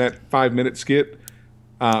jokes in that 5-minute skit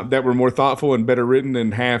that were more thoughtful and better written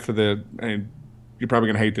than half of the, and you're probably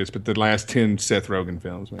going to hate this, but the last 10 Seth Rogen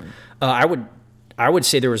films, man. I would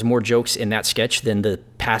say there was more jokes in that sketch than the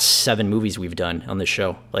past 7 movies we've done on the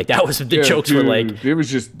show. Like that was the jokes were like. It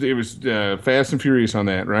was Fast and Furious on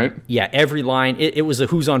that, right? Yeah, every line. It was a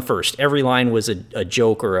who's on first. Every line was a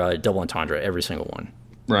joke or a double entendre. Every single one.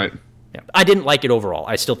 Right. Yeah. I didn't like it overall.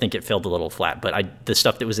 I still think it felt a little flat. But the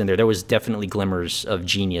stuff that was in there was definitely glimmers of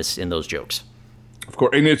genius in those jokes. Of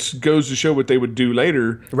course, and it goes to show what they would do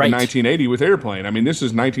later Right. in 1980 with Airplane. I mean, this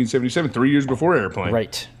is 1977, 3 years before Airplane.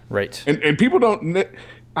 Right. And people don't.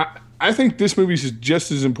 I think this movie is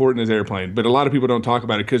just as important as Airplane, but a lot of people don't talk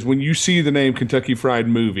about it because when you see the name Kentucky Fried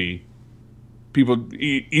Movie, people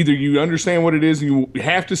either you understand what it is and you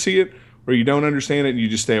have to see it, or you don't understand it and you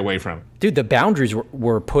just stay away from it. Dude, the boundaries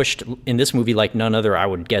were pushed in this movie like none other, I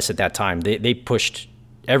would guess, at that time. They pushed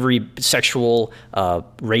every sexual,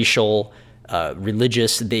 racial,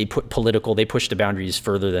 religious, they put political, they pushed the boundaries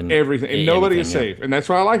further than everything. And nobody is anything, safe. And that's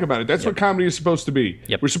what I like about it. That's what comedy is supposed to be.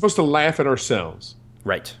 Yep. We're supposed to laugh at ourselves.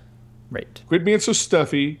 Right. Quit being so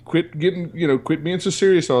stuffy. Quit being so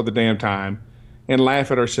serious all the damn time and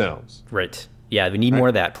laugh at ourselves. Right. Yeah, we need more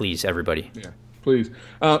of that, please, everybody. Yeah, please.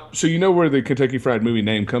 So you know where the Kentucky Fried Movie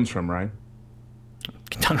name comes from, right?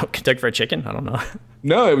 Kentucky Fried Chicken? I don't know.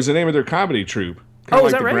 No, it was the name of their comedy troupe. Kind of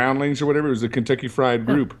is like that the right? Groundlings or whatever. It was the Kentucky Fried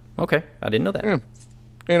Group. Okay, I didn't know that. Yeah.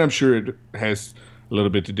 And I'm sure it has a little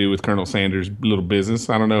bit to do with Colonel Sanders' little business.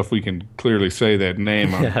 I don't know if we can clearly say that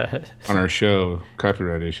name on our show,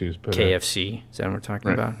 copyright issues. But, KFC, is that what we're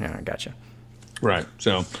talking about? Yeah, I gotcha. Right.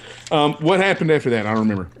 So what happened after that? I don't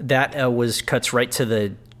remember. That cuts right to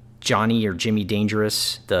the Johnny or Jimmy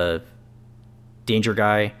Dangerous, the danger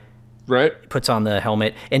guy. Right. Puts on the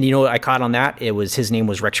helmet. And you know what I caught on that? His name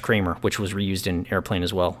was Rex Kramer, which was reused in Airplane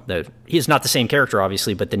as well. He's not the same character,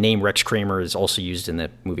 obviously, but the name Rex Kramer is also used in the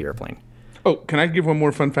movie Airplane. Oh, can I give one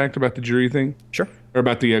more fun fact about the jury thing? Sure. Or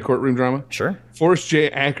about the courtroom drama? Sure. Forrest J.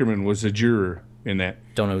 Ackerman was a juror in that.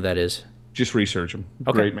 Don't know who that is. Just research him.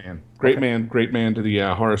 Okay. Great man. Great man to the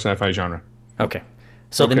horror sci-fi genre. Okay.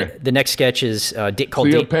 So the next sketch is called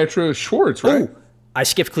Cleopatra Schwartz, right? Oh, I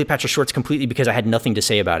skipped Cleopatra Schwartz completely because I had nothing to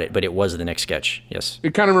say about it, but it was the next sketch. Yes.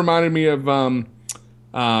 It kind of reminded me of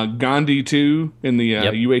Gandhi 2 in the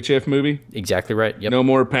UHF movie. Exactly right. Yep. No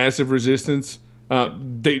More Passive Resistance.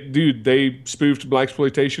 They spoofed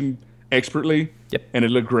blaxploitation expertly. Yep. And it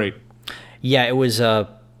looked great. Yeah, it was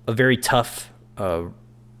a very tough.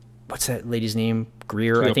 What's that lady's name?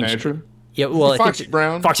 Greer, Cleopatra? I think. Yeah, well, Foxy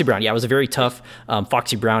Brown. Foxy Brown. Yeah, it was a very tough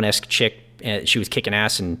Foxy Brown-esque chick. She was kicking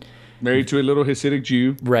ass and married to a little Hasidic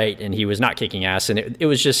Jew. Right, and he was not kicking ass, and it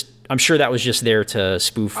was just. I'm sure that was just there to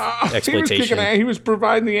spoof exploitation. He was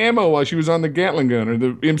providing the ammo while she was on the Gatling gun or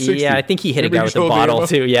the M60. Yeah, I think he hit a guy with a bottle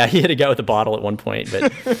too. Yeah, he hit a guy with a bottle at one point,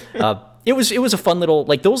 but it was a fun little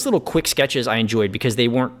those little quick sketches I enjoyed because they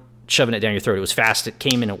weren't shoving it down your throat. It was fast. It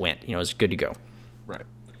came and it went. It was good to go. Right.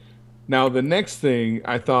 Now the next thing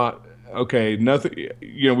I thought, okay, nothing.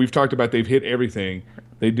 We've talked about they've hit everything.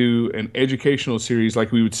 They do an educational series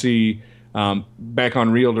like we would see back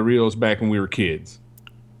on Reel to Reels back when we were kids.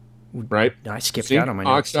 Right? I skipped zinc out on my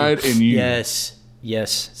notes. oxide and you.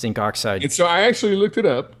 Yes, zinc oxide. And so I actually looked it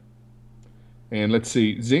up. And let's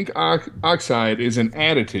see. Zinc oxide is an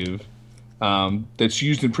additive that's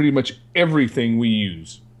used in pretty much everything we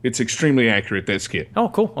use. It's extremely accurate, that skit. Oh,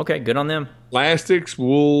 cool. Okay, good on them. Plastics,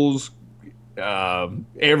 wools,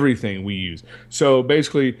 everything we use. So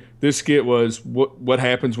basically, this skit was what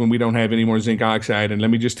happens when we don't have any more zinc oxide. And let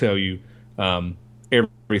me just tell you,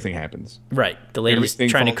 everything happens. Right. The lady's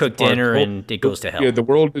trying to cook dinner and it goes to hell. Yeah, the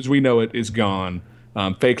world as we know it is gone.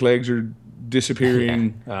 Fake legs are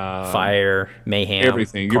disappearing. Fire, mayhem,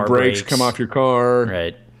 everything. Your brakes come off your car.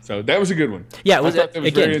 Right. So that was a good one. Yeah, it was, I thought that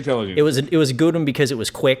was very intelligent. It was a good one because it was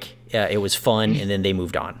quick, it was fun, and then they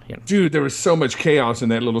moved on. Dude, there was so much chaos in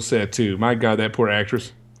that little set too. My God, that poor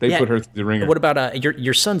actress. They put her through the ringer. What about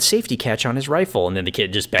your son's safety catch on his rifle, and then the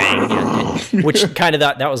kid just bang? Which kind of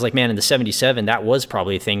that was like, man, in the '77, that was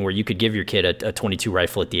probably a thing where you could give your kid a .22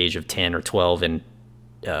 rifle at the age of 10 or 12, and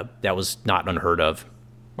that was not unheard of.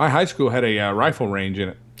 My high school had a rifle range in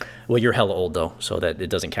it. Well, you're hella old though, so that it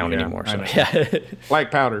doesn't count anymore. So yeah, black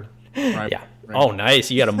powder. Yeah. Oh, nice.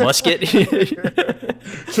 You got a musket.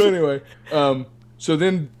 So anyway, so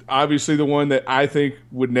then obviously the one that I think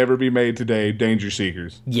would never be made today, Danger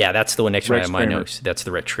Seekers. Yeah, that's the one next to my notes. That's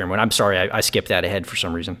the Rex Kramer one. I'm sorry, I skipped that ahead for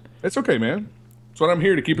some reason. That's okay, man. That's what I'm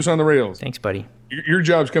here to keep us on the rails. Thanks, buddy. Your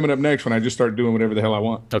job's coming up next when I just start doing whatever the hell I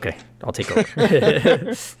want. Okay, I'll take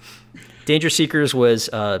over. Danger Seekers was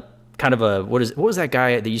kind of a what was that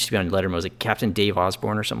guy that used to be on Letterman? Was it Captain Dave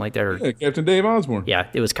Osborne or something like that? Yeah, Captain Dave Osborne. Yeah,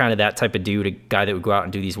 it was kind of that type of dude, a guy that would go out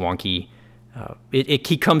and do these wonky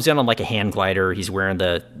He comes in on like a hand glider. He's wearing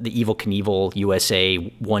the Evel Knievel USA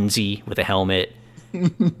onesie with a helmet,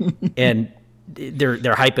 and they're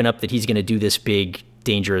hyping up that he's going to do this big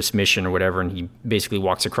dangerous mission or whatever, and he basically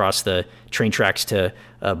walks across the train tracks to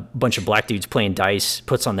a bunch of black dudes playing dice,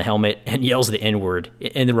 puts on the helmet, and yells the N-word,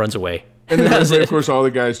 and then runs away. And then, of course, all the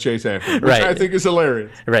guys chase after him, which right. I think is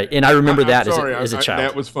hilarious. Right, and I remember that sorry, as a child.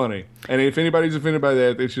 That was funny. And if anybody's offended by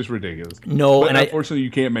that, it's just ridiculous. No, but and unfortunately,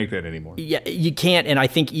 you can't make that anymore. Yeah, you can't, and I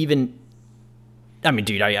think even, I mean,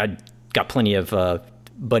 dude, I got plenty of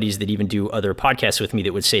buddies that even do other podcasts with me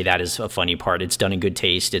that would say that is a funny part. It's done in good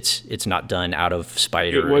taste. It's not done out of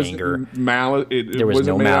spite or anger. There was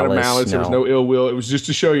no malice. Out of malice. There was no ill will. It was just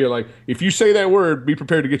to show you, like, if you say that word, be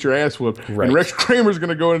prepared to get your ass whooped. Right. And Rex Kramer's going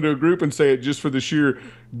to go into a group and say it just for the sheer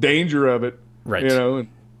danger of it. Right. You know. And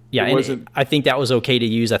yeah, and I think that was okay to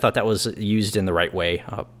use. I thought that was used in the right way.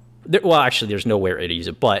 Well, actually, there's nowhere to use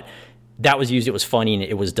it, but that was used. It was funny, and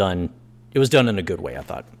it was done. It was done in a good way, I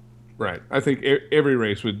thought. Right. I think every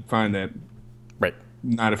race would find that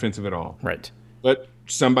not offensive at all. Right. But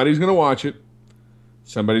somebody's going to watch it.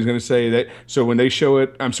 Somebody's going to say that. So when they show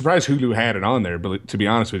it, I'm surprised Hulu had it on there, but to be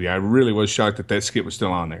honest with you, I really was shocked that skit was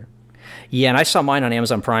still on there. Yeah, and I saw mine on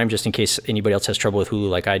Amazon Prime just in case anybody else has trouble with Hulu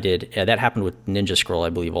like I did. That happened with Ninja Scroll, I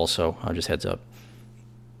believe, also. Just heads up.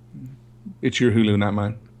 It's your Hulu, not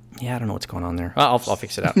mine. Yeah, I don't know what's going on there. I'll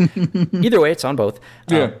fix it out. Either way, it's on both,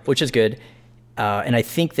 which is good. And I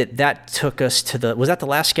think that took us to was that the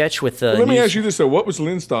last sketch with the... Well, let me ask you this, though. What was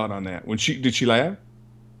Lynn's thought on that? Did she laugh?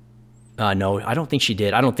 No, I don't think she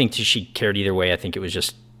did. I don't think she cared either way. I think it was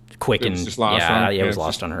just quick and... Just lost on her? Yeah, it was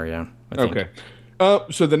lost on her, yeah. Okay.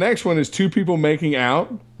 So the next one is two people making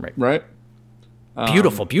out. Right?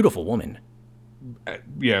 Beautiful, beautiful woman.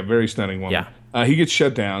 Yeah, very stunning woman. Yeah. He gets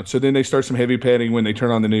shut down. So then they start some heavy petting when they turn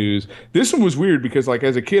on the news. This one was weird because, like,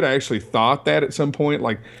 as a kid, I actually thought that at some point,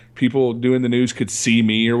 like, people doing the news could see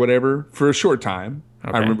me or whatever for a short time.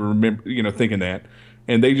 Okay. I remember, thinking that.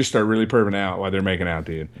 And they just start really perving out while they're making out,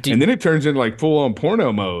 dude. And then it turns into, like, full-on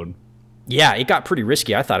porno mode. Yeah, it got pretty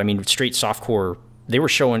risky, I thought. I mean, straight softcore. They were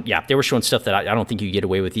showing stuff that I don't think you could get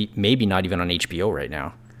away with, maybe not even on HBO right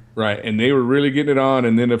now. Right, and they were really getting it on.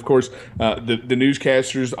 And then, of course, the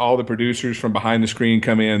newscasters, all the producers from behind the screen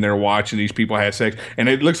come in. They're watching these people have sex. And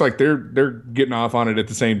it looks like they're getting off on it at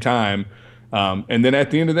the same time. And then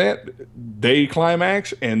at the end of that, they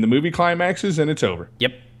climax, and the movie climaxes, and it's over.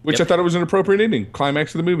 Yep. Which I thought it was an appropriate ending,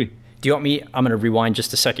 climax of the movie. Do you want me, I'm going to rewind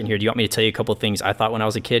just a second here. Do you want me to tell you a couple of things I thought when I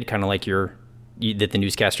was a kid, kind of like that the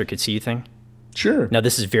newscaster could see you thing? Sure. Now,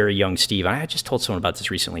 this is very young Steve. I just told someone about this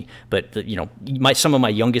recently, but some of my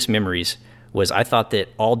youngest memories was I thought that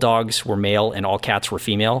all dogs were male and all cats were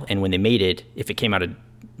female, and when they mated, if it came out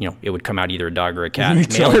it would come out either a dog or a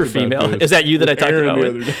cat, male or female. Is that you that I talked about? The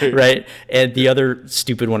other day. Right. And the other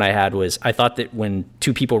stupid one I had was I thought that when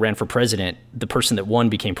two people ran for president, the person that won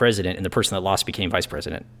became president, and the person that lost became vice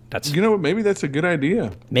president. Maybe that's a good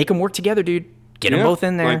idea. Make them work together, dude. Get them both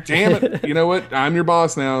in there. Like, damn it. You know what? I'm your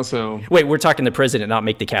boss now, so... Wait, we're talking the president, not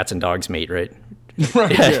make the cats and dogs mate, right?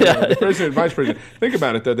 Right, yeah. President, vice president. Think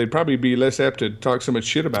about it, though. They'd probably be less apt to talk so much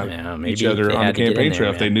shit about each other on the campaign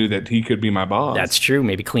trail if they knew that he could be my boss. That's true.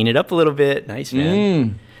 Maybe clean it up a little bit. Nice,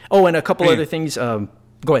 man. Oh, and a couple other things. Go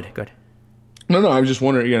ahead. No, I was just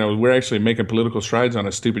wondering, we're actually making political strides on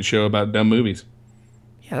a stupid show about dumb movies.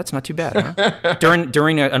 Yeah, that's not too bad, huh?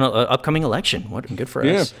 during an upcoming election. What good for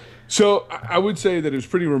us. So I would say that it was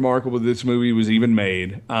pretty remarkable that this movie was even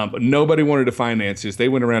made. But nobody wanted to finance this. They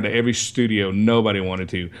went around to every studio. Nobody wanted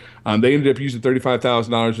to. They ended up using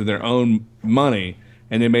 $35,000 of their own money,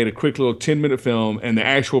 and they made a quick little 10-minute film, and the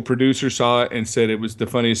actual producer saw it and said it was the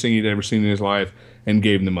funniest thing he'd ever seen in his life and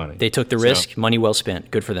gave him the money. They took the risk. Money well spent.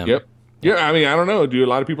 Good for them. Yep. Yeah, I mean, I don't know. Do a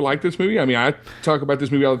lot of people like this movie? I mean, I talk about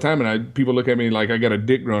this movie all the time, and people look at me like I got a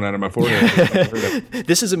dick growing out of my forehead.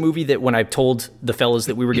 This is a movie that when I told the fellas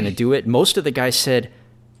that we were going to do it, most of the guys said,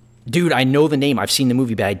 dude, I know the name. I've seen the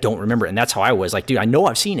movie, but I don't remember it. And that's how I was. Like, dude, I know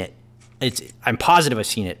I've seen it. I'm positive I've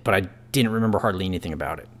seen it, but I didn't remember hardly anything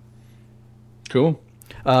about it. Cool.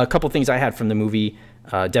 A couple things I had from the movie.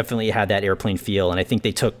 Definitely had that airplane feel, and I think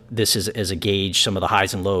they took this as a gauge, some of the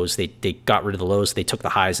highs and lows. They got rid of the lows, they took the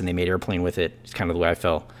highs, and they made airplane with it. It's kind of the way I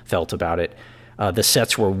felt about it. The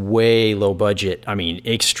sets were way low budget. I mean,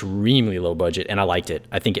 extremely low budget, and I liked it.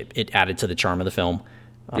 I think it added to the charm of the film.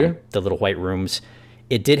 The little white rooms.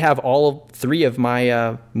 It did have all three of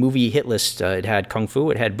my movie hit list. It had Kung Fu,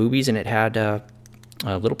 it had boobies, and it had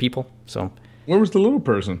little people. So, where was the little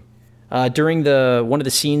person? During one of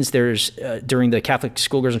the scenes, there's during the Catholic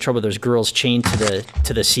Schoolgirls in Trouble, there's girls chained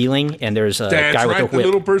to the ceiling, and there's a guy with a whip. The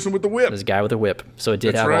little person with the whip. There's a guy with a whip. So it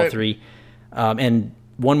did have all three. And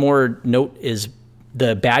one more note is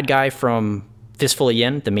the bad guy from Fistful of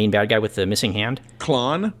Yen, the main bad guy with the missing hand.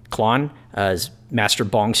 Klon is Master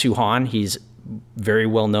Bong Soo-han. He's very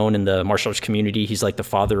well known in the martial arts community. He's like the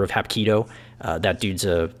father of Hapkido. That dude's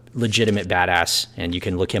a legitimate badass, and you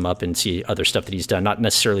can look him up and see other stuff that he's done. Not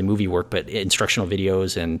necessarily movie work, but instructional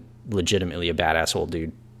videos, and legitimately a badass old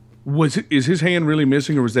dude. Is his hand really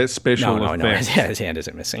missing, or was that special No. effect? His hand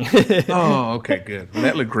isn't missing. Oh, okay, good. Well,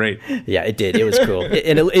 that looked great. Yeah, it did. It was cool.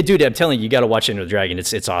 Dude, I'm telling you, you got to watch Enter the Dragon.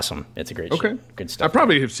 It's awesome. It's a great show. Good stuff. I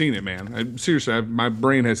probably have seen it, man. Seriously, my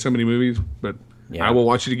brain has so many movies, but I will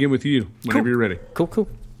watch it again with you whenever you're ready. Cool.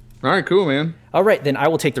 All right, cool, man. All right, then I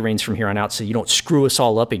will take the reins from here on out so you don't screw us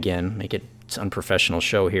all up again. Make it an unprofessional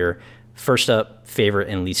show here. First up, favorite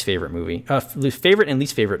and least favorite movie. Favorite and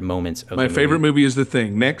least favorite moments of My favorite movie is The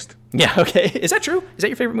Thing. Next. Yeah, okay. Is that true? Is that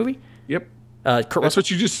your favorite movie? Yep. That's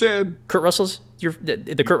what you just said. Kurt Russell's?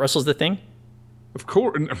 The Kurt Russell's The Thing? Of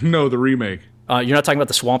course. No, the remake. You're not talking about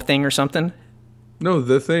the Swamp Thing or something? No,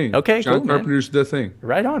 The Thing. Okay, John cool, Carpenter's The Thing.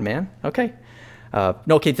 Right on, man. Okay.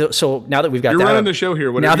 So now that we've got You're that running the show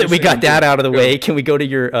here. Now that we got that out of the way, can we go to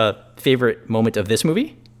your favorite moment of this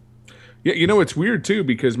movie? Yeah, it's weird too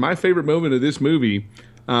because my favorite moment of this movie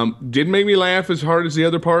didn't make me laugh as hard as the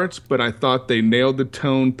other parts, but I thought they nailed the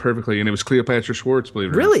tone perfectly, and it was Cleopatra Schwartz, believe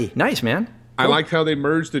it or not. Really? Nice, man. Cool. I liked how they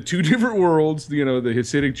merged the two different worlds, the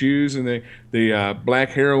Hasidic Jews and the black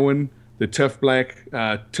heroine, the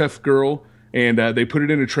tough girl, and they put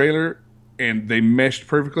it in a trailer, and they meshed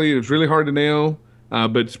perfectly. It was really hard to nail,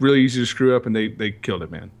 but it's really easy to screw up, and they killed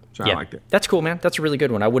it, man. So I liked it. That's cool, man. That's a really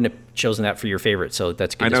good one. I wouldn't have chosen that for your favorite, so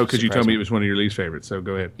that's good. I know, because you told me it was one of your least favorites, so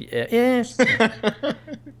go ahead. Yeah.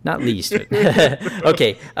 Not least.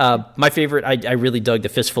 Okay. My favorite, I really dug the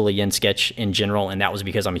Fistful of Yen sketch in general, and that was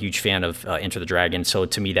because I'm a huge fan of Enter the Dragon. So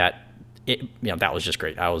to me, that was just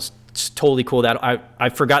great. I was totally cool. That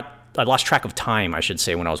I lost track of time, I should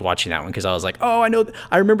say, when I was watching that one, because I was like, oh,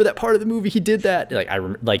 I remember that part of the movie. He did that.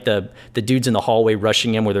 Like the dudes in the hallway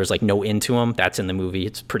rushing him where there's like no end to him. That's in the movie.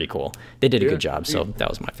 It's pretty cool. They did a good job. So that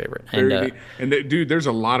was my favorite. Dude, there's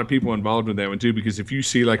a lot of people involved in that one too, because if you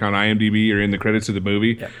see like on IMDb or in the credits of the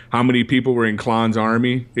movie, how many people were in Klon's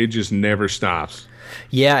army, it just never stops.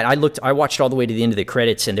 Yeah, I watched all the way to the end of the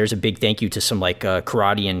credits, and there's a big thank you to some like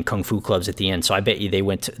karate and kung fu clubs at the end. So I bet you they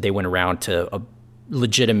went around to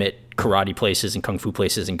legitimate karate places and kung fu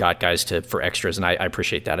places and got guys for extras, and I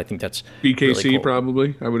appreciate that. I think that's BKC really cool.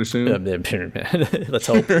 Probably, I would assume. Let's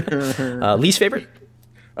hope. Least favorite?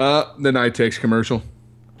 The Nitex commercial.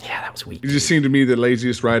 Yeah, that was weak. It just seemed to me the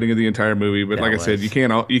laziest writing of the entire movie. But like I said, you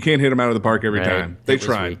can't hit them out of the park every time. They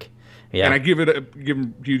tried. Yeah. And I give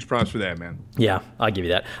them huge props for that, man. Yeah, I'll give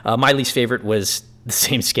you that. My least favorite was the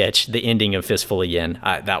same sketch, the ending of Fistful of Yen.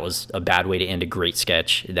 That was a bad way to end a great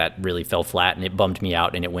sketch. That really fell flat, and it bummed me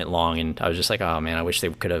out, and it went long, and I was just like, oh, man, I wish they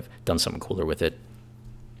could have done something cooler with it.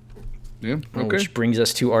 Yeah, okay. Which brings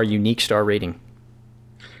us to our unique star rating.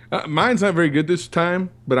 Mine's not very good this time,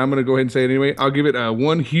 but I'm going to go ahead and say it anyway. I'll give it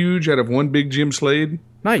 1 huge out of 1 big Jim Slade.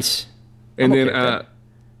 Nice. And then,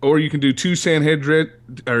 or you can do 2 Sanhedrins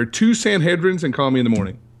and Call Me in the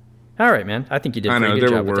Morning. All right, man. I think you did a pretty good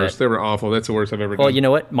job. I know, they were worse. They were awful. That's the worst I've ever done. Well, you know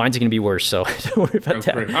what? Mine's going to be worse, so don't worry about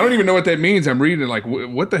that. Great. I don't even know what that means. I'm reading it like,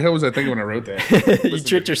 what the hell was I thinking when I wrote that? You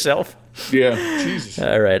tricked yourself? Yeah. Jesus.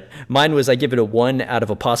 All right. Mine was, I give it a 1 out of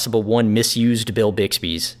a possible 1 misused Bill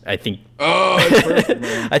Bixby's. I think. Oh, that's perfect,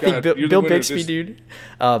 man. I think Bill Bixby, dude.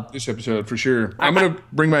 This episode, for sure. I'm going to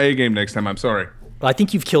bring my A game next time. I'm sorry. Well, I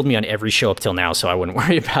think you've killed me on every show up till now, so I wouldn't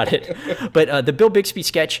worry about it. But the Bill Bixby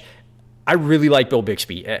sketch, I really like Bill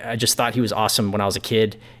Bixby. I just thought he was awesome when I was a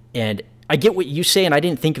kid. And I get what you say, and I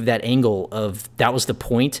didn't think of that angle of that was the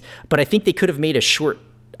point. But I think they could have made a short...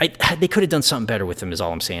 they could have done something better with him is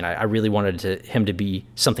all I'm saying. I really wanted him to be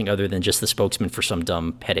something other than just the spokesman for some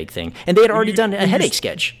dumb headache thing. And they had already done a headache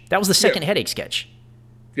sketch. That was the second headache sketch.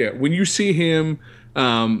 Yeah, when you see him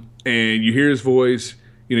and you hear his voice...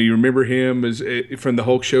 you remember him as from the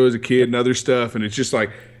Hulk show as a kid and other stuff, and it's just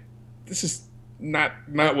like, this is not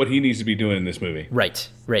what he needs to be doing in this movie. Right.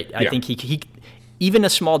 I think he even a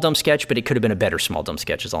small dumb sketch, but it could have been a better small dumb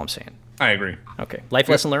sketch is all I'm saying. I agree. Okay. Life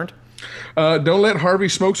lesson learned? Don't let Harvey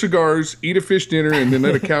smoke cigars, eat a fish dinner, and then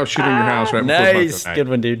let a cow shit in your house right before nice. Good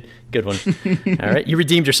one, dude. Good one. All right. You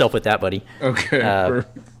redeemed yourself with that, buddy. Okay.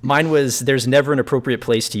 Mine was, there's never an appropriate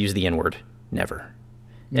place to use the N-word. Never.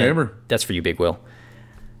 Never. That's for you, Big Will.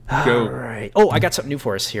 Go. All right. Oh, I got something new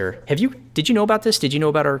for us here. Did you know about this? Did you know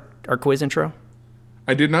about our quiz intro?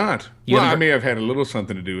 I did not. I may have had a little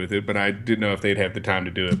something to do with it, but I didn't know if they'd have the time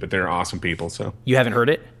to do it. But they're awesome people, so. You haven't heard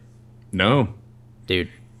it? No. Dude.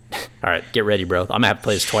 All right, get ready, bro. I'm going to have to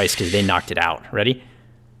play this twice because they knocked it out. Ready?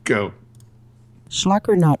 Go.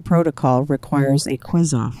 Schlockernaut protocol requires a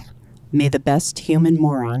quiz-off. May the best human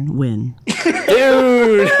moron win.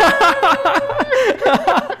 Dude!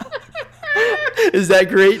 Is that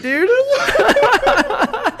great, dude?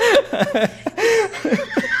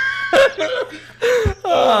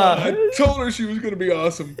 I told her she was going to be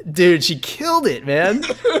awesome. Dude, she killed it, man.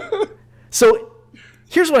 So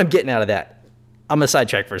here's what I'm getting out of that. I'm going to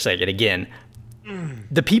sidetrack for a second again.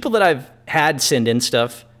 The people that I've had send in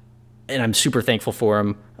stuff, and I'm super thankful for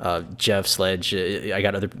them, Jeff, Sledge, I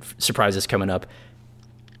got other surprises coming up.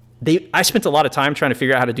 I spent a lot of time trying to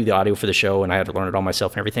figure out how to do the audio for the show, and I had to learn it all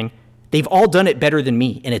myself and everything. They've all done it better than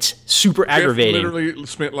me, and it's super aggravating. Literally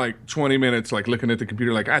spent like 20 minutes like looking at the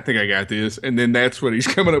computer like, I think I got this. And then that's what he's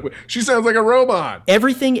coming up with. She sounds like a robot.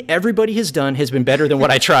 Everything everybody has done has been better than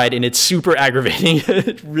what I tried, and it's super aggravating.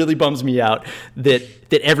 It really bums me out that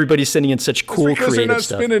everybody's sending in such cool, creative they're not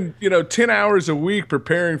stuff. spending 10 hours a week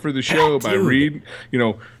preparing for the show by reading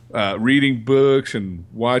books and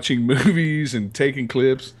watching movies and taking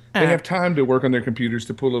clips. They have time to work on their computers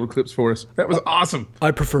to pull little clips for us. That was awesome.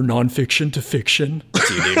 I prefer nonfiction to fiction.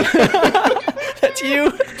 That's you, dude. That's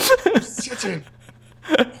you. Such a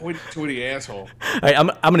hoity-toity asshole. All right, I'm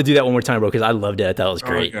going to do that one more time, bro, because I loved it. That was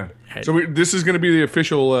great. Oh, yeah. So this is going to be the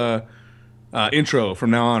official intro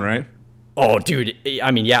from now on, right? Oh, dude.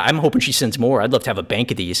 I mean, yeah, I'm hoping she sends more. I'd love to have a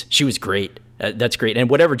bank of these. She was great. That's great. And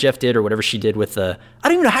whatever Jeff did or whatever she did with I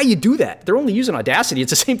don't even know how you do that. They're only using Audacity.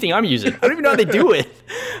 It's the same thing I'm using. I don't even know how they do it.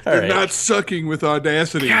 They're not sucking with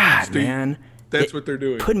Audacity. God, Steve. man. That's what they're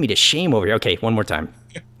doing. Putting me to shame over here. Okay, one more time.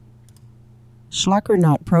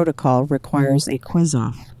 Schlockernaut protocol requires a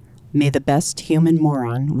quiz-off. May the best human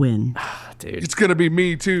moron win. Dude. It's going to be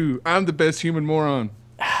me, too. I'm the best human moron.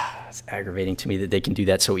 It's aggravating to me that they can do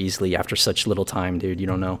that so easily after such little time, dude. You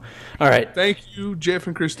don't know. All right. Thank you, Jeff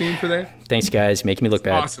and Christine, for that. Thanks, guys. Making me look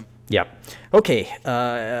bad. Awesome. Yeah. Okay.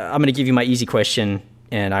 I'm going to give you my easy question,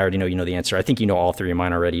 and I already know you know the answer. I think you know all three of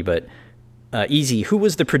mine already, but easy. Who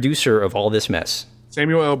was the producer of all this mess?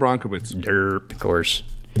 Samuel L. Bronkowitz. Derp, of course.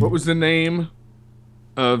 What was the name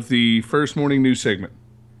of the first morning news segment?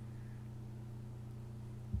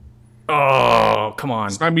 Oh, come on.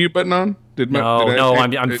 Is my mute button on? I'm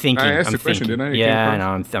thinking. I asked I'm the question, thinking. didn't I? Yeah, I know.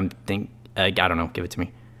 I'm thinking. I don't know. Give it to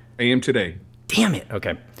me. AM Today. Damn it.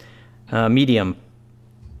 Okay. Medium.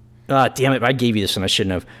 Damn it. I gave you this and I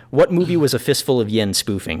shouldn't have. What movie was A Fistful of Yen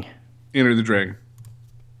spoofing? Enter the Dragon.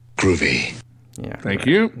 Groovy. Yeah. Thank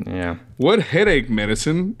you. Yeah. What headache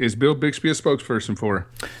medicine is Bill Bixby a spokesperson for?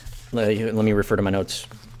 Let me refer to my notes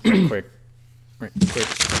real quick. Right quick.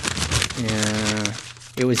 Yeah.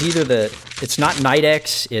 It was either it's not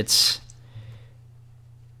Nidex, it's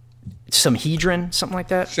Samhedrin, something like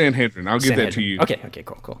that. Sanhedrin. I'll give that to you. Okay,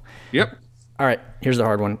 cool. Yep. All right, here's the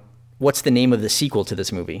hard one. What's the name of the sequel to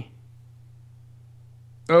this movie?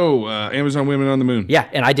 Oh, Amazon Women on the Moon. Yeah,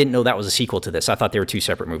 and I didn't know that was a sequel to this. I thought they were two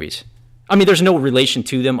separate movies. I mean, there's no relation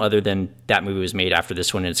to them other than that movie was made after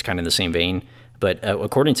this one, and it's kind of in the same vein. But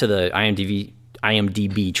according to the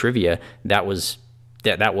IMDb trivia, that was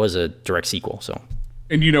a direct sequel. So.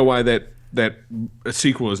 And you know why that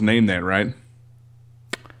sequel is named that, right?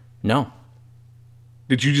 No.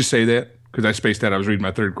 Did you just say that? Because I spaced out. I was reading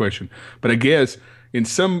my third question. But I guess in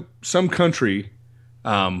some country,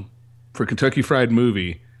 for Kentucky Fried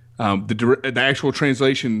Movie, the actual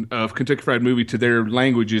translation of Kentucky Fried Movie to their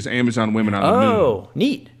language is Amazon Women on the Moon. Oh,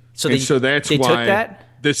 neat. So that's why took that?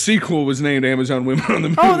 The sequel was named Amazon Women on the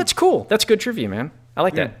Moon. Oh, that's cool. That's good trivia, man. I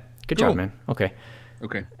like that. Good Cool. job, man. Okay.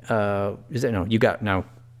 Is that no? You got now.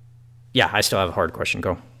 Yeah, I still have a hard question.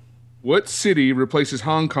 Go. What city replaces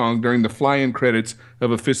Hong Kong during the fly-in credits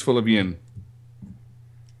of A Fistful of Yen?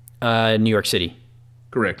 New York City.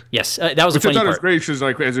 Correct. Yes, that was Which a funny I thought part. was great because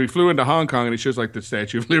like as we flew into Hong Kong and it shows like the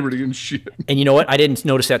Statue of Liberty and shit. And you know what? I didn't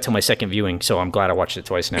notice that till my second viewing, so I'm glad I watched it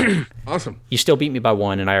twice now. Awesome. You still beat me by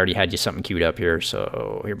one, and I already had you something queued up here,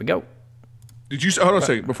 so here we go. Did you hold on a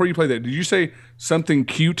second before you play that? Did you say something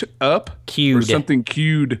cute up? Queued. Or something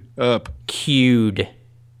queued up? Queued.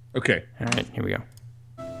 Okay. All right, here we go.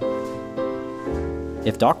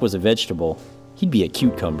 If Doc was a vegetable, he'd be a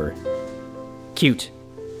cucumber. Cute.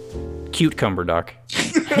 Cucumber, Doc.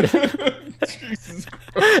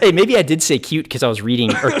 Hey, maybe I did say cute because I was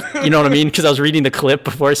reading, or you know what I mean? Because I was reading the clip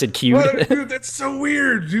before I said cute. What? Dude, that's so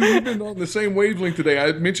weird. Dude, we've been on the same wavelength today.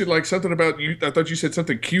 I mentioned like something about you. I thought you said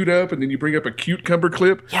something cute up, and then you bring up a cucumber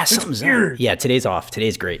clip. Yeah, that's something's weird. up. Yeah, today's off.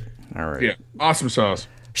 Today's great. All right. Yeah, awesome sauce.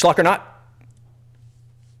 Schlock or not?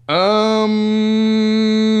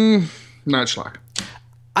 Not schlock.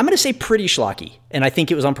 I'm going to say pretty schlocky, and I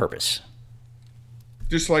think it was on purpose.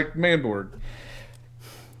 just like Manborg.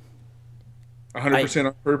 100%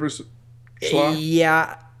 on purpose. Schlock?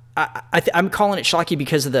 Yeah. I'm calling it schlocky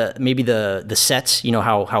because of the sets, you know,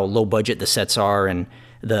 how low budget the sets are and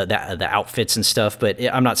the outfits and stuff, but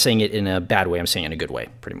I'm not saying it in a bad way. I'm saying it in a good way,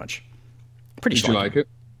 pretty much. Pretty Did schlocky. you like it?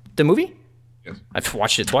 The movie? Yes. I've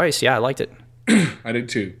watched it twice. Yeah, I liked it. I did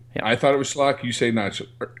too. Yeah. I thought it was schlock. You say not.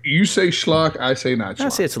 You say schlock. I say not schlock. I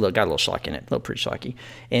say got a little schlock in it. A little pretty schlocky.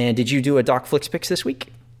 And did you do a Doc Flicks picks this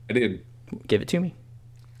week? I did. Give it to me.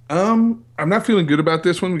 I'm not feeling good about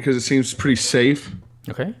this one because it seems pretty safe.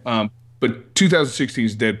 Okay. But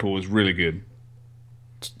 2016's Deadpool is really good.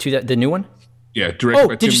 The new one? Yeah, directed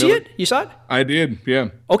by Tim did you see Miller. it? You saw it? I did, yeah.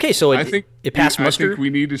 Okay, so I think it passed muster? I think we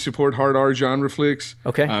need to support hard R genre flicks.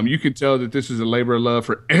 Okay. You can tell that this is a labor of love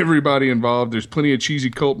for everybody involved. There's plenty of cheesy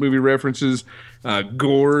cult movie references,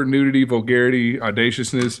 gore, nudity, vulgarity,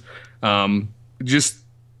 audaciousness. Just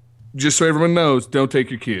so everyone knows, don't take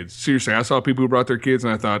your kids. Seriously, I saw people who brought their kids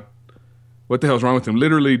and I thought, what the hell's wrong with them?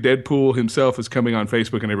 Literally, Deadpool himself is coming on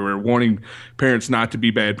Facebook and everywhere warning parents not to be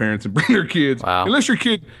bad parents and bring their kids. Wow. Unless your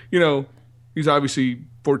kid, he's obviously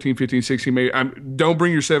 14, 15, 16, maybe. Don't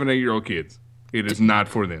bring your 7, 8-year-old kids. It is not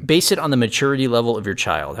for them. Base it on the maturity level of your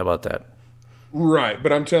child. How about that? Right,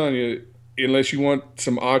 but I'm telling you, unless you want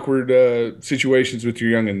some awkward situations with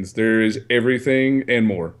your youngins, there is everything and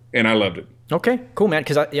more. And I loved it. Okay, cool, man.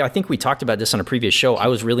 Because I think we talked about this on a previous show. I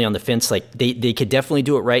was really on the fence. Like, they could definitely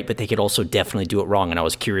do it right, but they could also definitely do it wrong. And I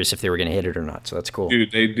was curious if they were going to hit it or not. So that's cool.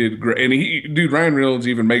 Dude, they did great. And Ryan Reynolds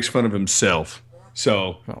even makes fun of himself.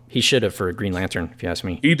 So he should have for Green Lantern, if you ask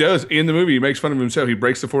me. He does. In the movie, he makes fun of himself. He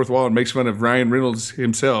breaks the fourth wall and makes fun of Ryan Reynolds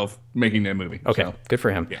himself making that movie. Okay, so, good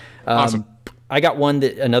for him. Yeah. Awesome. I got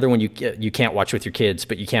another one you can't watch with your kids,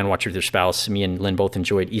 but you can watch with your spouse. Me and Lynn both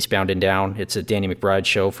enjoyed Eastbound and Down. It's a Danny McBride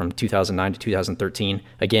show from 2009 to 2013.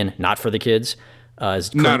 Again, not for the kids.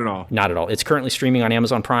 Not at all. Not at all. It's currently streaming on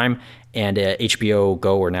Amazon Prime and HBO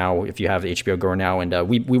Go or Now, if you have the HBO Go or Now. And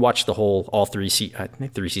we watched all 3 seasons, I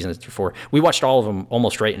think 3 seasons or 4. We watched all of them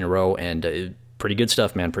almost right in a row, and pretty good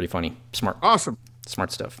stuff, man. Pretty funny. Smart. Awesome.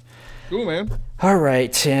 Smart stuff. Cool, man. All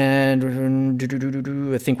right, and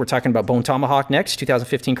I think we're talking about Bone Tomahawk next,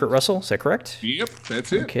 2015 Kurt Russell. Is that correct? Yep,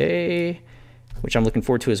 that's it. Okay, which I'm looking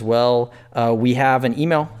forward to as well. We have an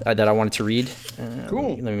email that I wanted to read.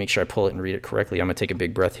 Cool. Let me make sure I pull it and read it correctly. I'm going to take a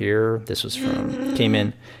big breath here. This was came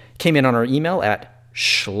in on our email at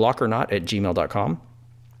schlockernaut@gmail.com.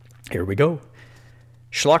 Here we go.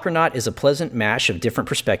 Schlockernaut is a pleasant mash of different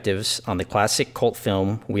perspectives on the classic cult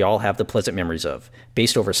film we all have the pleasant memories of,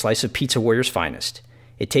 based over a slice of Pizza Warrior's finest.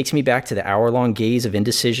 It takes me back to the hour-long gaze of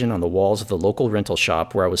indecision on the walls of the local rental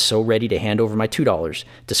shop where I was so ready to hand over my $2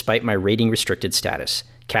 despite my rating-restricted status.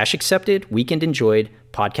 Cash accepted, weekend enjoyed,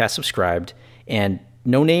 podcast subscribed, and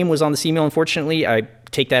no name was on this email, unfortunately. I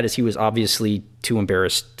take that as he was obviously too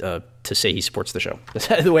embarrassed to say he supports the show.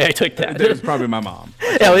 That's the way I took that. That was probably my mom.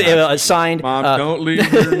 Signed. Mom, don't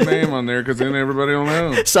leave your name on there because then everybody will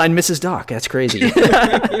know. Signed Mrs. Doc. That's crazy.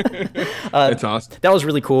 That's awesome. That was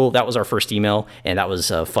really cool. That was our first email, and that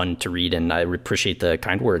was fun to read, and I appreciate the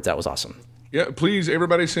kind words. That was awesome. Yeah, please,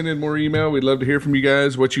 everybody send in more email. We'd love to hear from you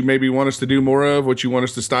guys, what you maybe want us to do more of, what you want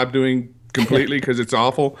us to stop doing completely because it's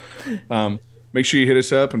awful. Make sure you hit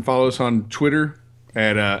us up and follow us on Twitter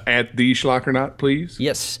at the Schlockernaut, please.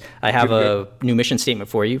 Yes, I have a new mission statement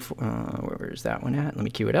for you. Where's that one at? Let me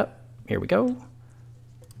cue it up. Here we go.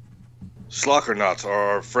 Schlockernauts are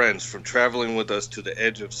our friends from traveling with us to the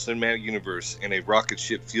edge of cinematic universe in a rocket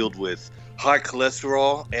ship filled with high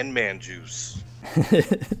cholesterol and man juice.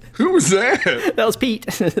 Who was that? That was Pete.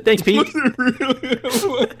 Thanks, Pete. Was it really?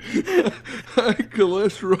 High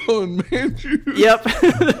cholesterol and man juice. Yep.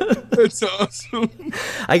 That's awesome.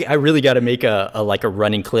 I really got to make a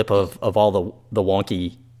running clip of all the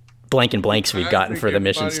wonky blank and blanks we've gotten for the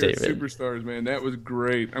mission statement. Superstars, man. That was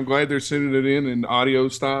great. I'm glad they're sending it in audio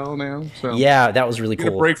style now. So yeah, that was really cool.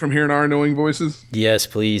 Get a break from hearing our annoying voices. Yes,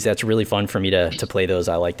 please. That's really fun for me to play those.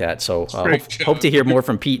 I like that. So hope to hear more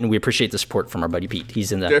from Pete, and we appreciate the support from our buddy Pete.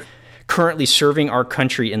 He's currently serving our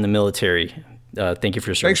country in the military. Thank you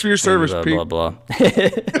for your service. Thanks for your service, blah, Pete. Blah, blah.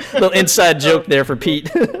 Little inside joke there for Pete.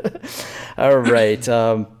 All right.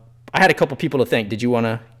 I had a couple people to thank. Did you want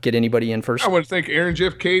to get anybody in first? I want to thank Aaron,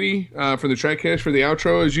 Jeff, Katie from the Trackcast for the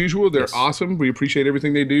outro as usual. They're awesome. We appreciate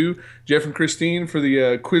everything they do. Jeff and Christine for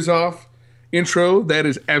the quiz-off intro. That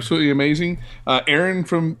is absolutely amazing. Aaron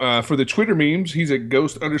for the Twitter memes. He's at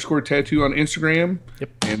ghost_tattoo on Instagram. Yep.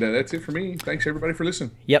 And that's it for me. Thanks, everybody, for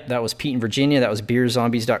listening. Yep, that was Pete in Virginia. That was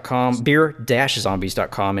beerzombies.com,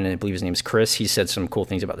 beer-zombies.com, and I believe his name is Chris. He said some cool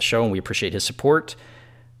things about the show, and we appreciate his support.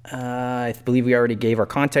 I believe we already gave our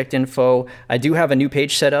contact info. I do have a new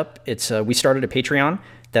page set up. It's we started a Patreon.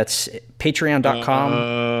 That's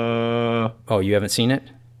patreon.com. Oh, you haven't seen it?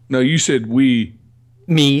 No, you said we.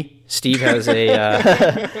 Me. Steve has a.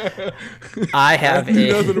 I have I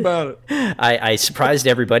knew nothing about it. I surprised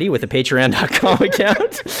everybody with a Patreon.com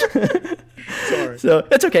account. Sorry. So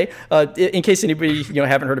that's okay. In case anybody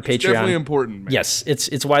haven't heard of Patreon, It's definitely important, man. Yes,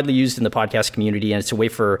 it's widely used in the podcast community, and it's a way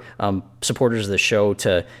for supporters of the show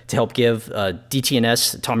to help give.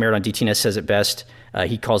 DTNS, Tom Merritt on DTNS says it best.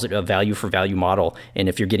 He calls it a value for value model, and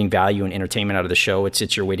if you're getting value and entertainment out of the show,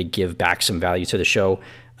 it's your way to give back some value to the show.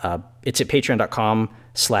 It's at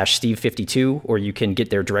patreon.com/Steve52, or you can get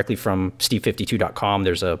there directly from Steve52.com.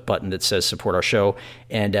 There's a button that says support our show.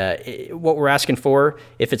 And what we're asking for,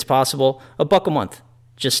 if it's possible, $1 a month,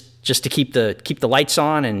 just to keep the lights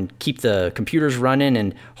on and keep the computers running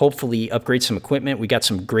and hopefully upgrade some equipment. We got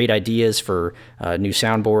some great ideas for new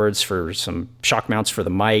soundboards, for some shock mounts for the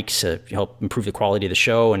mics, to help improve the quality of the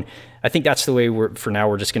show. And I think that's the way for now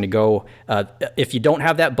we're just going to go. If you don't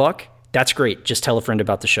have that $1, that's great. Just tell a friend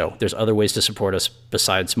about the show. There's other ways to support us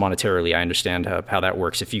besides monetarily. I understand how that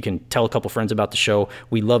works. If you can tell a couple friends about the show,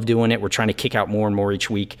 we love doing it. We're trying to kick out more and more each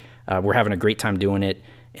week. We're having a great time doing it.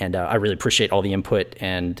 And I really appreciate all the input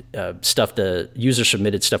and stuff. The user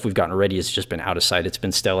submitted stuff we've gotten already has just been out of sight. It's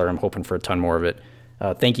been stellar. I'm hoping for a ton more of it.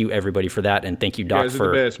 Thank you, everybody, for that. And thank you, Doc, You guys are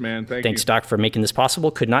the best, man. Thanks, Doc, for making this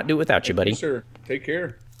possible. Could not do it without you, buddy. Yes, sir. Take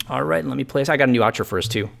care. All right. Let me play this. I got a new outro for us,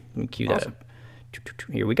 too. Let me cue that up.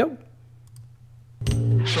 Here we go.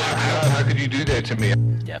 So how could you do that to me?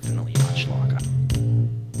 Definitely not Schlock.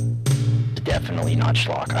 Definitely not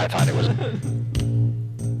Schlock. I thought it was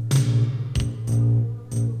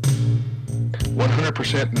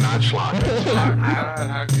 100% not schlock.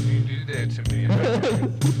 How could you do that to me?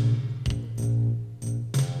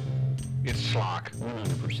 It's schlock.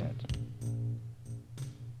 100%.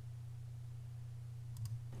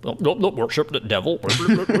 Don't worship the devil.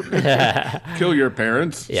 Kill your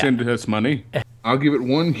parents. Yeah. Send us money. I'll give it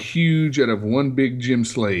one huge out of one big Jim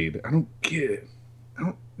Slade. I don't get it. I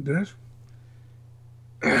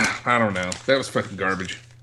don't know. That was fucking garbage.